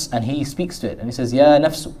own nafs and he speaks to it and he says, Ya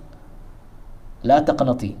nafsu, la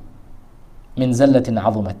taqnati min zallatin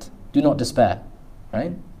azumat. Do not despair.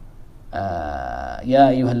 Right? Ya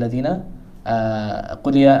ayyuha alladhina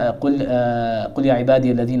قل يا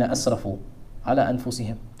عبادي الذين أسرفوا على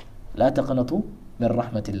أنفسهم لا تقنطوا من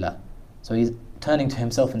رحمة الله. So he's turning to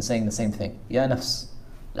himself and saying the same thing. Ya nafs,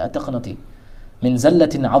 لا تقنطي من زلة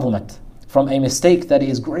عظمت, from a mistake that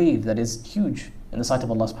is grave, that is huge in the sight of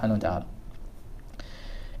Allah subhanahu wa ta'ala.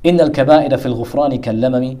 إن الكبائر في الغفران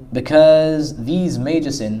كاللمم, because these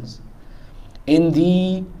major sins in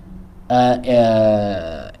the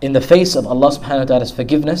face of Allah subhanahu wa ta'ala's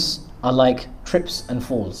forgiveness are like trips and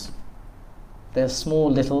falls. They're small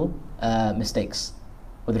little mistakes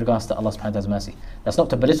with regards to Allah subhanahu wa ta'ala's mercy. That's not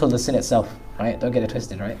to belittle the sin itself, right? Don't get it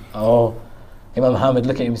twisted, right? Oh, Imam Muhammad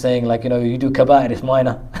look at him saying like, you do kaba'ir, it's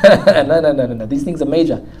minor. No. These things are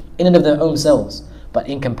major in and of their own selves. But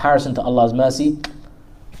in comparison to Allah's mercy,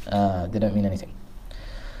 they don't mean anything.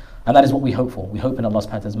 And that is what we hope for. We hope in Allah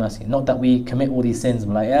subhanahu wa ta'ala's mercy. Not that we commit all these sins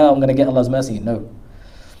and we're like, yeah, I'm going to get Allah's mercy. No.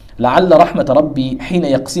 لعل رحمة ربي حين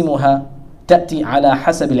يقسمها تأتي على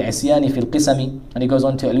حسب العصيان في القسم. And he goes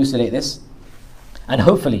on to elucidate this. And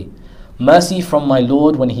hopefully, mercy from my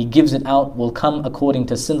Lord, when He gives it out, will come according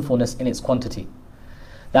to sinfulness in its quantity.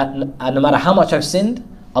 That no matter how much I've sinned,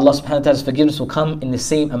 Allah subhanahu wa ta'ala's forgiveness will come in the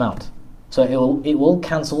same amount. So it will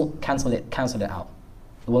cancel it out.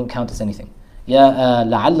 It won't count as anything. يا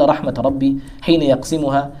لعل رحمة ربي حين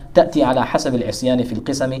يقسمها تأتي على حسب العصيان في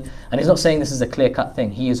القسم. And he's not saying this is a clear-cut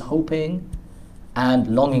thing. He is hoping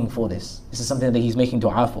and longing for this. This is something that he's making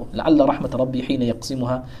dua for. لعل رحمة ربي حين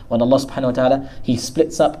يقسمها. When Allah subhanahu wa ta'ala, He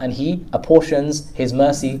splits up and He apportions His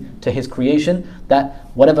mercy to His creation, that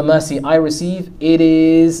whatever mercy I receive, it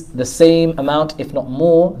is the same amount, if not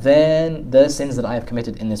more, than the sins that I have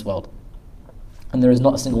committed in this world. And there is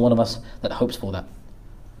not a single one of us that hopes for that.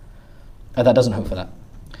 That doesn't hope for that.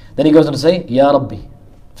 Then he goes on to say, Ya Rabbi,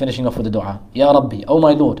 finishing off with the dua. Ya Rabbi, O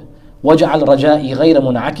my Lord, وَجْعَلْ رَجَائِي غَيْرَ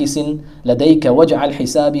مُنْعَكِسٍ لَدَيْكَ وَجْعَلْ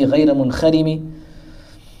حِسَابِي غَيْرَ مُنْخَرِمِ.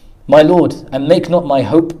 My Lord, and make not my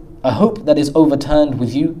hope a hope that is overturned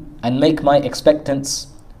with you, and make my expectance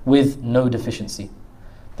with no deficiency.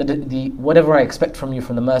 Whatever I expect from you,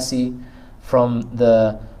 from the mercy, from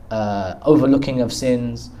the overlooking of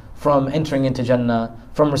sins, from entering into Jannah,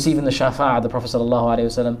 from receiving the shafa'ah of the Prophet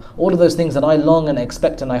ﷺ, all of those things that I long and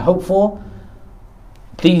expect and I hope for,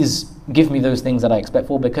 please give me those things that I expect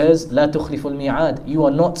for, because لا تخلف الميعاد. You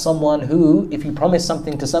are not someone who, if you promise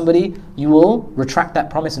something to somebody, you will retract that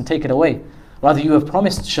promise and take it away. Rather, you have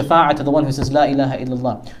promised shafa'ah to the one who says La ilaha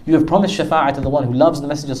illallah. You have promised shafa'ah to the one who loves the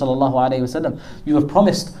Messenger ﷺ. You have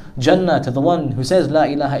promised Jannah to the one who says La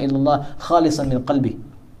ilaha illallah khalisan min qalbi.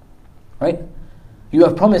 Right? You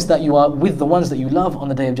have promised that you are with the ones that you love on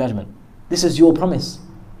the Day of Judgment. This is your promise.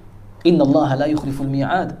 Inna Allah la yukhliful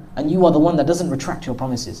mi'ad. And you are the one that doesn't retract your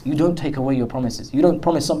promises. You don't take away your promises. You don't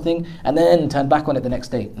promise something and then turn back on it the next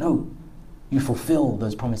day. No. You fulfill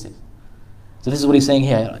those promises. So this is what he's saying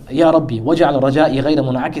here. Ya Rabbi, waj'al raja'i ghayra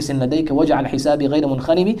mun'akisin ladayka waj'al hisabi ghayra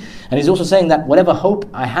munkharimi. And he's also saying that whatever hope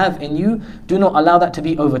I have in you, do not allow that to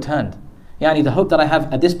be overturned. Yani the hope that I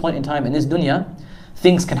have at this point in time in this dunya,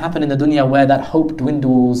 things can happen in the dunya where that hope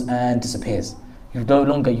dwindles and disappears. You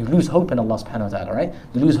lose hope in Allah subhanahu wa ta'ala, right?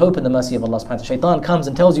 You lose hope in the mercy of Allah subhanahu wa ta'ala. Shaitan comes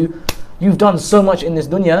and tells you, you've done so much in this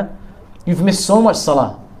dunya, you've missed so much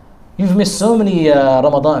salah, you've missed so many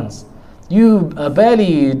Ramadans, you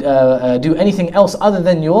barely do anything else other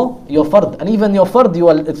than your fard. And even your fard, you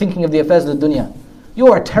are thinking of the affairs of the dunya. You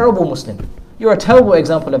are a terrible Muslim. You're a terrible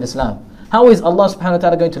example of Islam. How is Allah subhanahu wa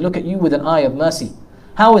ta'ala going to look at you with an eye of mercy?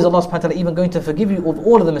 How is Allah subhanahu wa ta'ala even going to forgive you of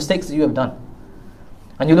all of the mistakes that you have done?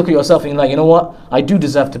 And you look at yourself and you're like, you know what? I do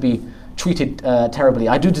deserve to be treated terribly.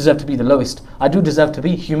 I do deserve to be the lowest. I do deserve to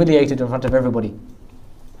be humiliated in front of everybody.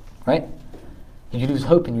 Right? And you lose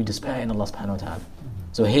hope and you despair in Allah subhanahu wa ta'ala.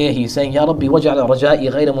 So here he's saying, Ya Rabbi, waj'al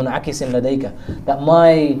raja'i ghayra mun'akisin ladayka. That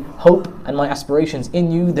my hope and my aspirations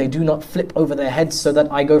in you, they do not flip over their heads so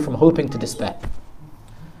that I go from hoping to despair.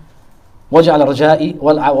 وَجْعَلْ رَجَائِي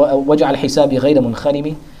وَجْعَلْ حِسَابِي غَيْرَ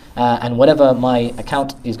مُنْخَرِمِ. And whatever my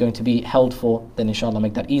account is going to be held for, then inshallah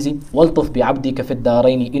make that easy. وَالْطُفْ بِعَبْدِكَ فِي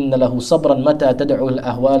الدَّارَيْنِ إِنَّ لَهُ صَبْرًا مَتَى تَدْعُ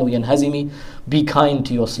الْأَهْوَالُ يَنْهَزِمِ. Be kind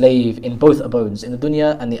to your slave in both abodes, in the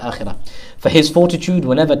dunya and the akhirah. For his fortitude,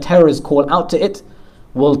 whenever terrors call out to it,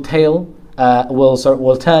 will turn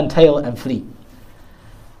tail and flee.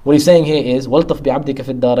 What he's saying here is, وَلْطَفْ بِعَبْدِكَ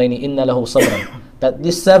فِي الدَّارَيْنِ إِنَّ لَهُ صَبْرًا. That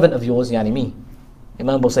this servant of yours, yani me,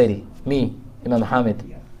 Imam Busayri, me, Imam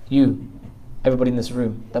Hamid, you, everybody in this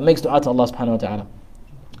room, that makes dua to Allah subhanahu wa ta'ala,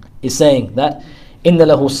 is saying that, إِنَّ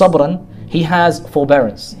لَهُ صَبْرًا, he has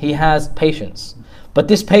forbearance, he has patience. But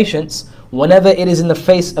this patience, whenever it is in the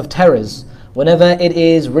face of terrors, whenever it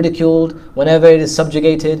is ridiculed, whenever it is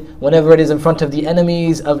subjugated, whenever it is in front of the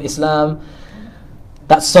enemies of Islam,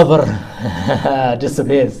 that sabr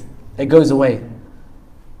disappears. It goes away.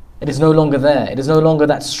 It is no longer there. It is no longer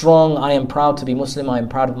that strong, I am proud to be Muslim, I am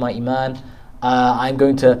proud of my iman, I'm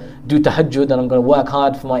going to do tahajjud and I'm going to work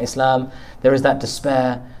hard for my Islam. There is that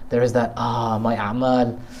despair, there is that, my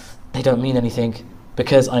a'mal, they don't mean anything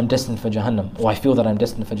because I'm destined for Jahannam, or I feel that I'm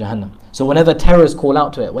destined for Jahannam. So whenever terrors call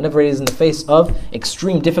out to it, whenever it is in the face of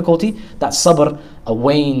extreme difficulty, that sabr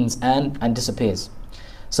wanes and disappears.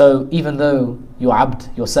 So even though your abd,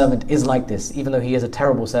 your servant, is like this, even though he is a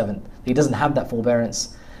terrible servant, he doesn't have that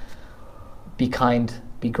forbearance, be kind,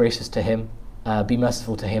 be gracious to him, be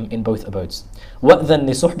merciful to him in both abodes. وَأْذَنْ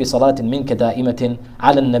لِصُحْبِ صَلَاةٍ مِنْكَ دَائِمَةٍ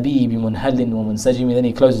عَلَى النَّبِيِّ بِمُنْهَلٍ وَمُنْسَجِمٍ. Then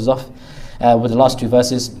he closes off with the last two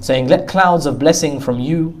verses, saying, let clouds of blessing from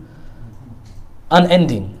you,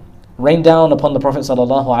 unending, rain down upon the Prophet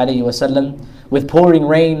ﷺ with pouring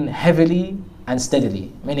rain heavily and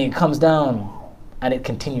steadily, meaning it comes down and it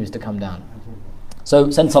continues to come down. So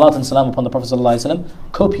send salat and salam upon the Prophet ﷺ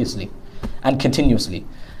copiously and continuously.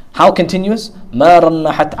 How continuous? ما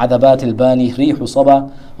رنحت عذبات الباني ريح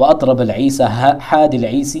صبا وأطرب العيسى حاد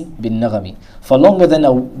العيسي بالنغم. For longer than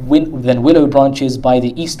willow branches by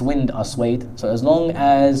the east wind are swayed. So as long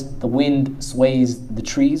as the wind sways the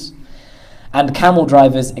trees, and camel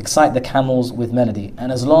drivers excite the camels with melody,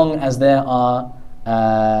 and as long as there are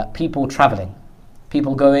people traveling,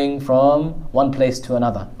 people going from one place to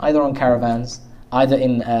another, either on caravans, either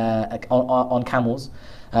on camels.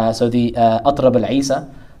 So the أطرب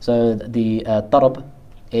العيسى, so the tarab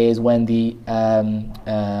is when the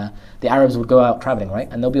Arabs would go out traveling, right?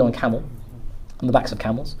 And they'll be on camel, on the backs of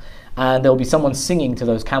camels, and there'll be someone singing to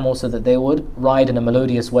those camels so that they would ride in a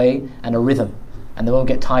melodious way and a rhythm, and they won't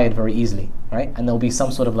get tired very easily, right? And there'll be some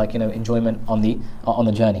sort of enjoyment on the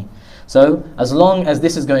journey. So as long as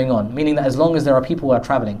this is going on, meaning that as long as there are people who are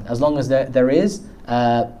traveling, as long as there is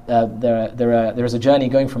a journey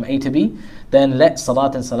going from A to B, then let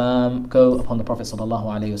salat and salam go upon the Prophet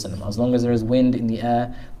ﷺ. As long as there is wind in the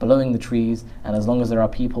air, blowing the trees, and as long as there are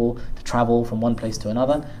people to travel from one place to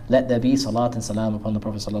another, let there be salat and salam upon the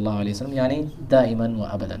Prophet ﷺ, yani da'iman wa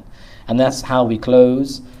abadan. And that's how we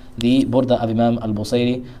close the Burda of Imam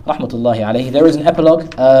al-Busayri, rahmatullahi alayhi. There is an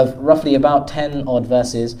epilogue of roughly about 10 odd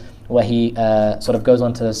verses where he sort of goes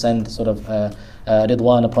on to send sort of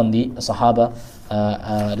ridwan upon the Sahaba,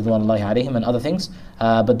 ridwanullahi alayhim, and other things.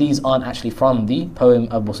 But these aren't actually from the poem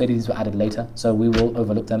of Busayri, these were added later, so we will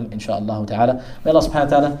overlook them, inshaAllah ta'ala. May Allah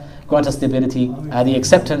subhanahu wa ta'ala grant us the ability, the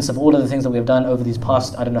acceptance of all of the things that we have done over these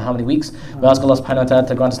past, I don't know how many weeks. We ask Allah subhanahu wa ta'ala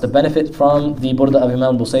to grant us the benefit from the Burda of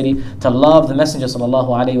Imam Busayri, to love the Messenger sallallahu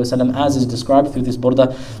alayhi wa sallam as is described through this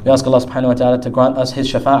Burda. We ask Allah subhanahu wa ta'ala to grant us his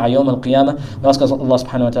shafa'ah yawm al-qiyamah. We ask Allah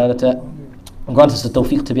subhanahu wa ta'ala to grant us the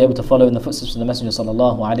tawfiq to be able to follow in the footsteps of the Messenger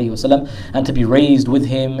sallallahu alayhi wa sallam, and to be raised with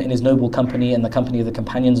him in his noble company and the company of the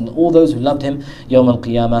companions and all those who loved him yawm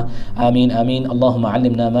al-qiyamah. Ameen, ameen. Allahumma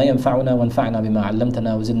allimna ma yanfa'una wanfa'na bima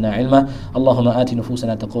 'allamtana wa zidna ilma. Allahumma ati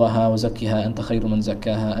nufusana taqwaha wa zakkiha anta khayru man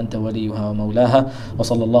zakkaha anta waliyuha wa mawlaha. Wa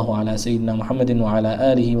sallallahu ala sayyidina Muhammadin wa ala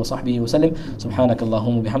alihi wa sahbihi wa sallim. Subhanaka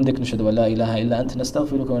Allahumma bihamdik, nashhadu an la ilaha illa anta,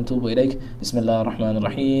 nastaghfiruka wa natubu ilayk. Bismillahir rahmanir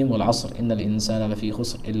rahim. Wal 'asr, innal insana lafi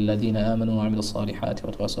khusr illa alladhina amanu wa 'amilu الصالحات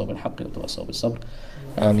وتواصوا بالحق وتواصوا بالصبر.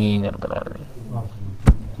 آمين يا رب العالمين.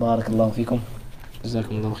 بارك الله فيكم.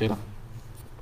 جزاكم الله خيرا.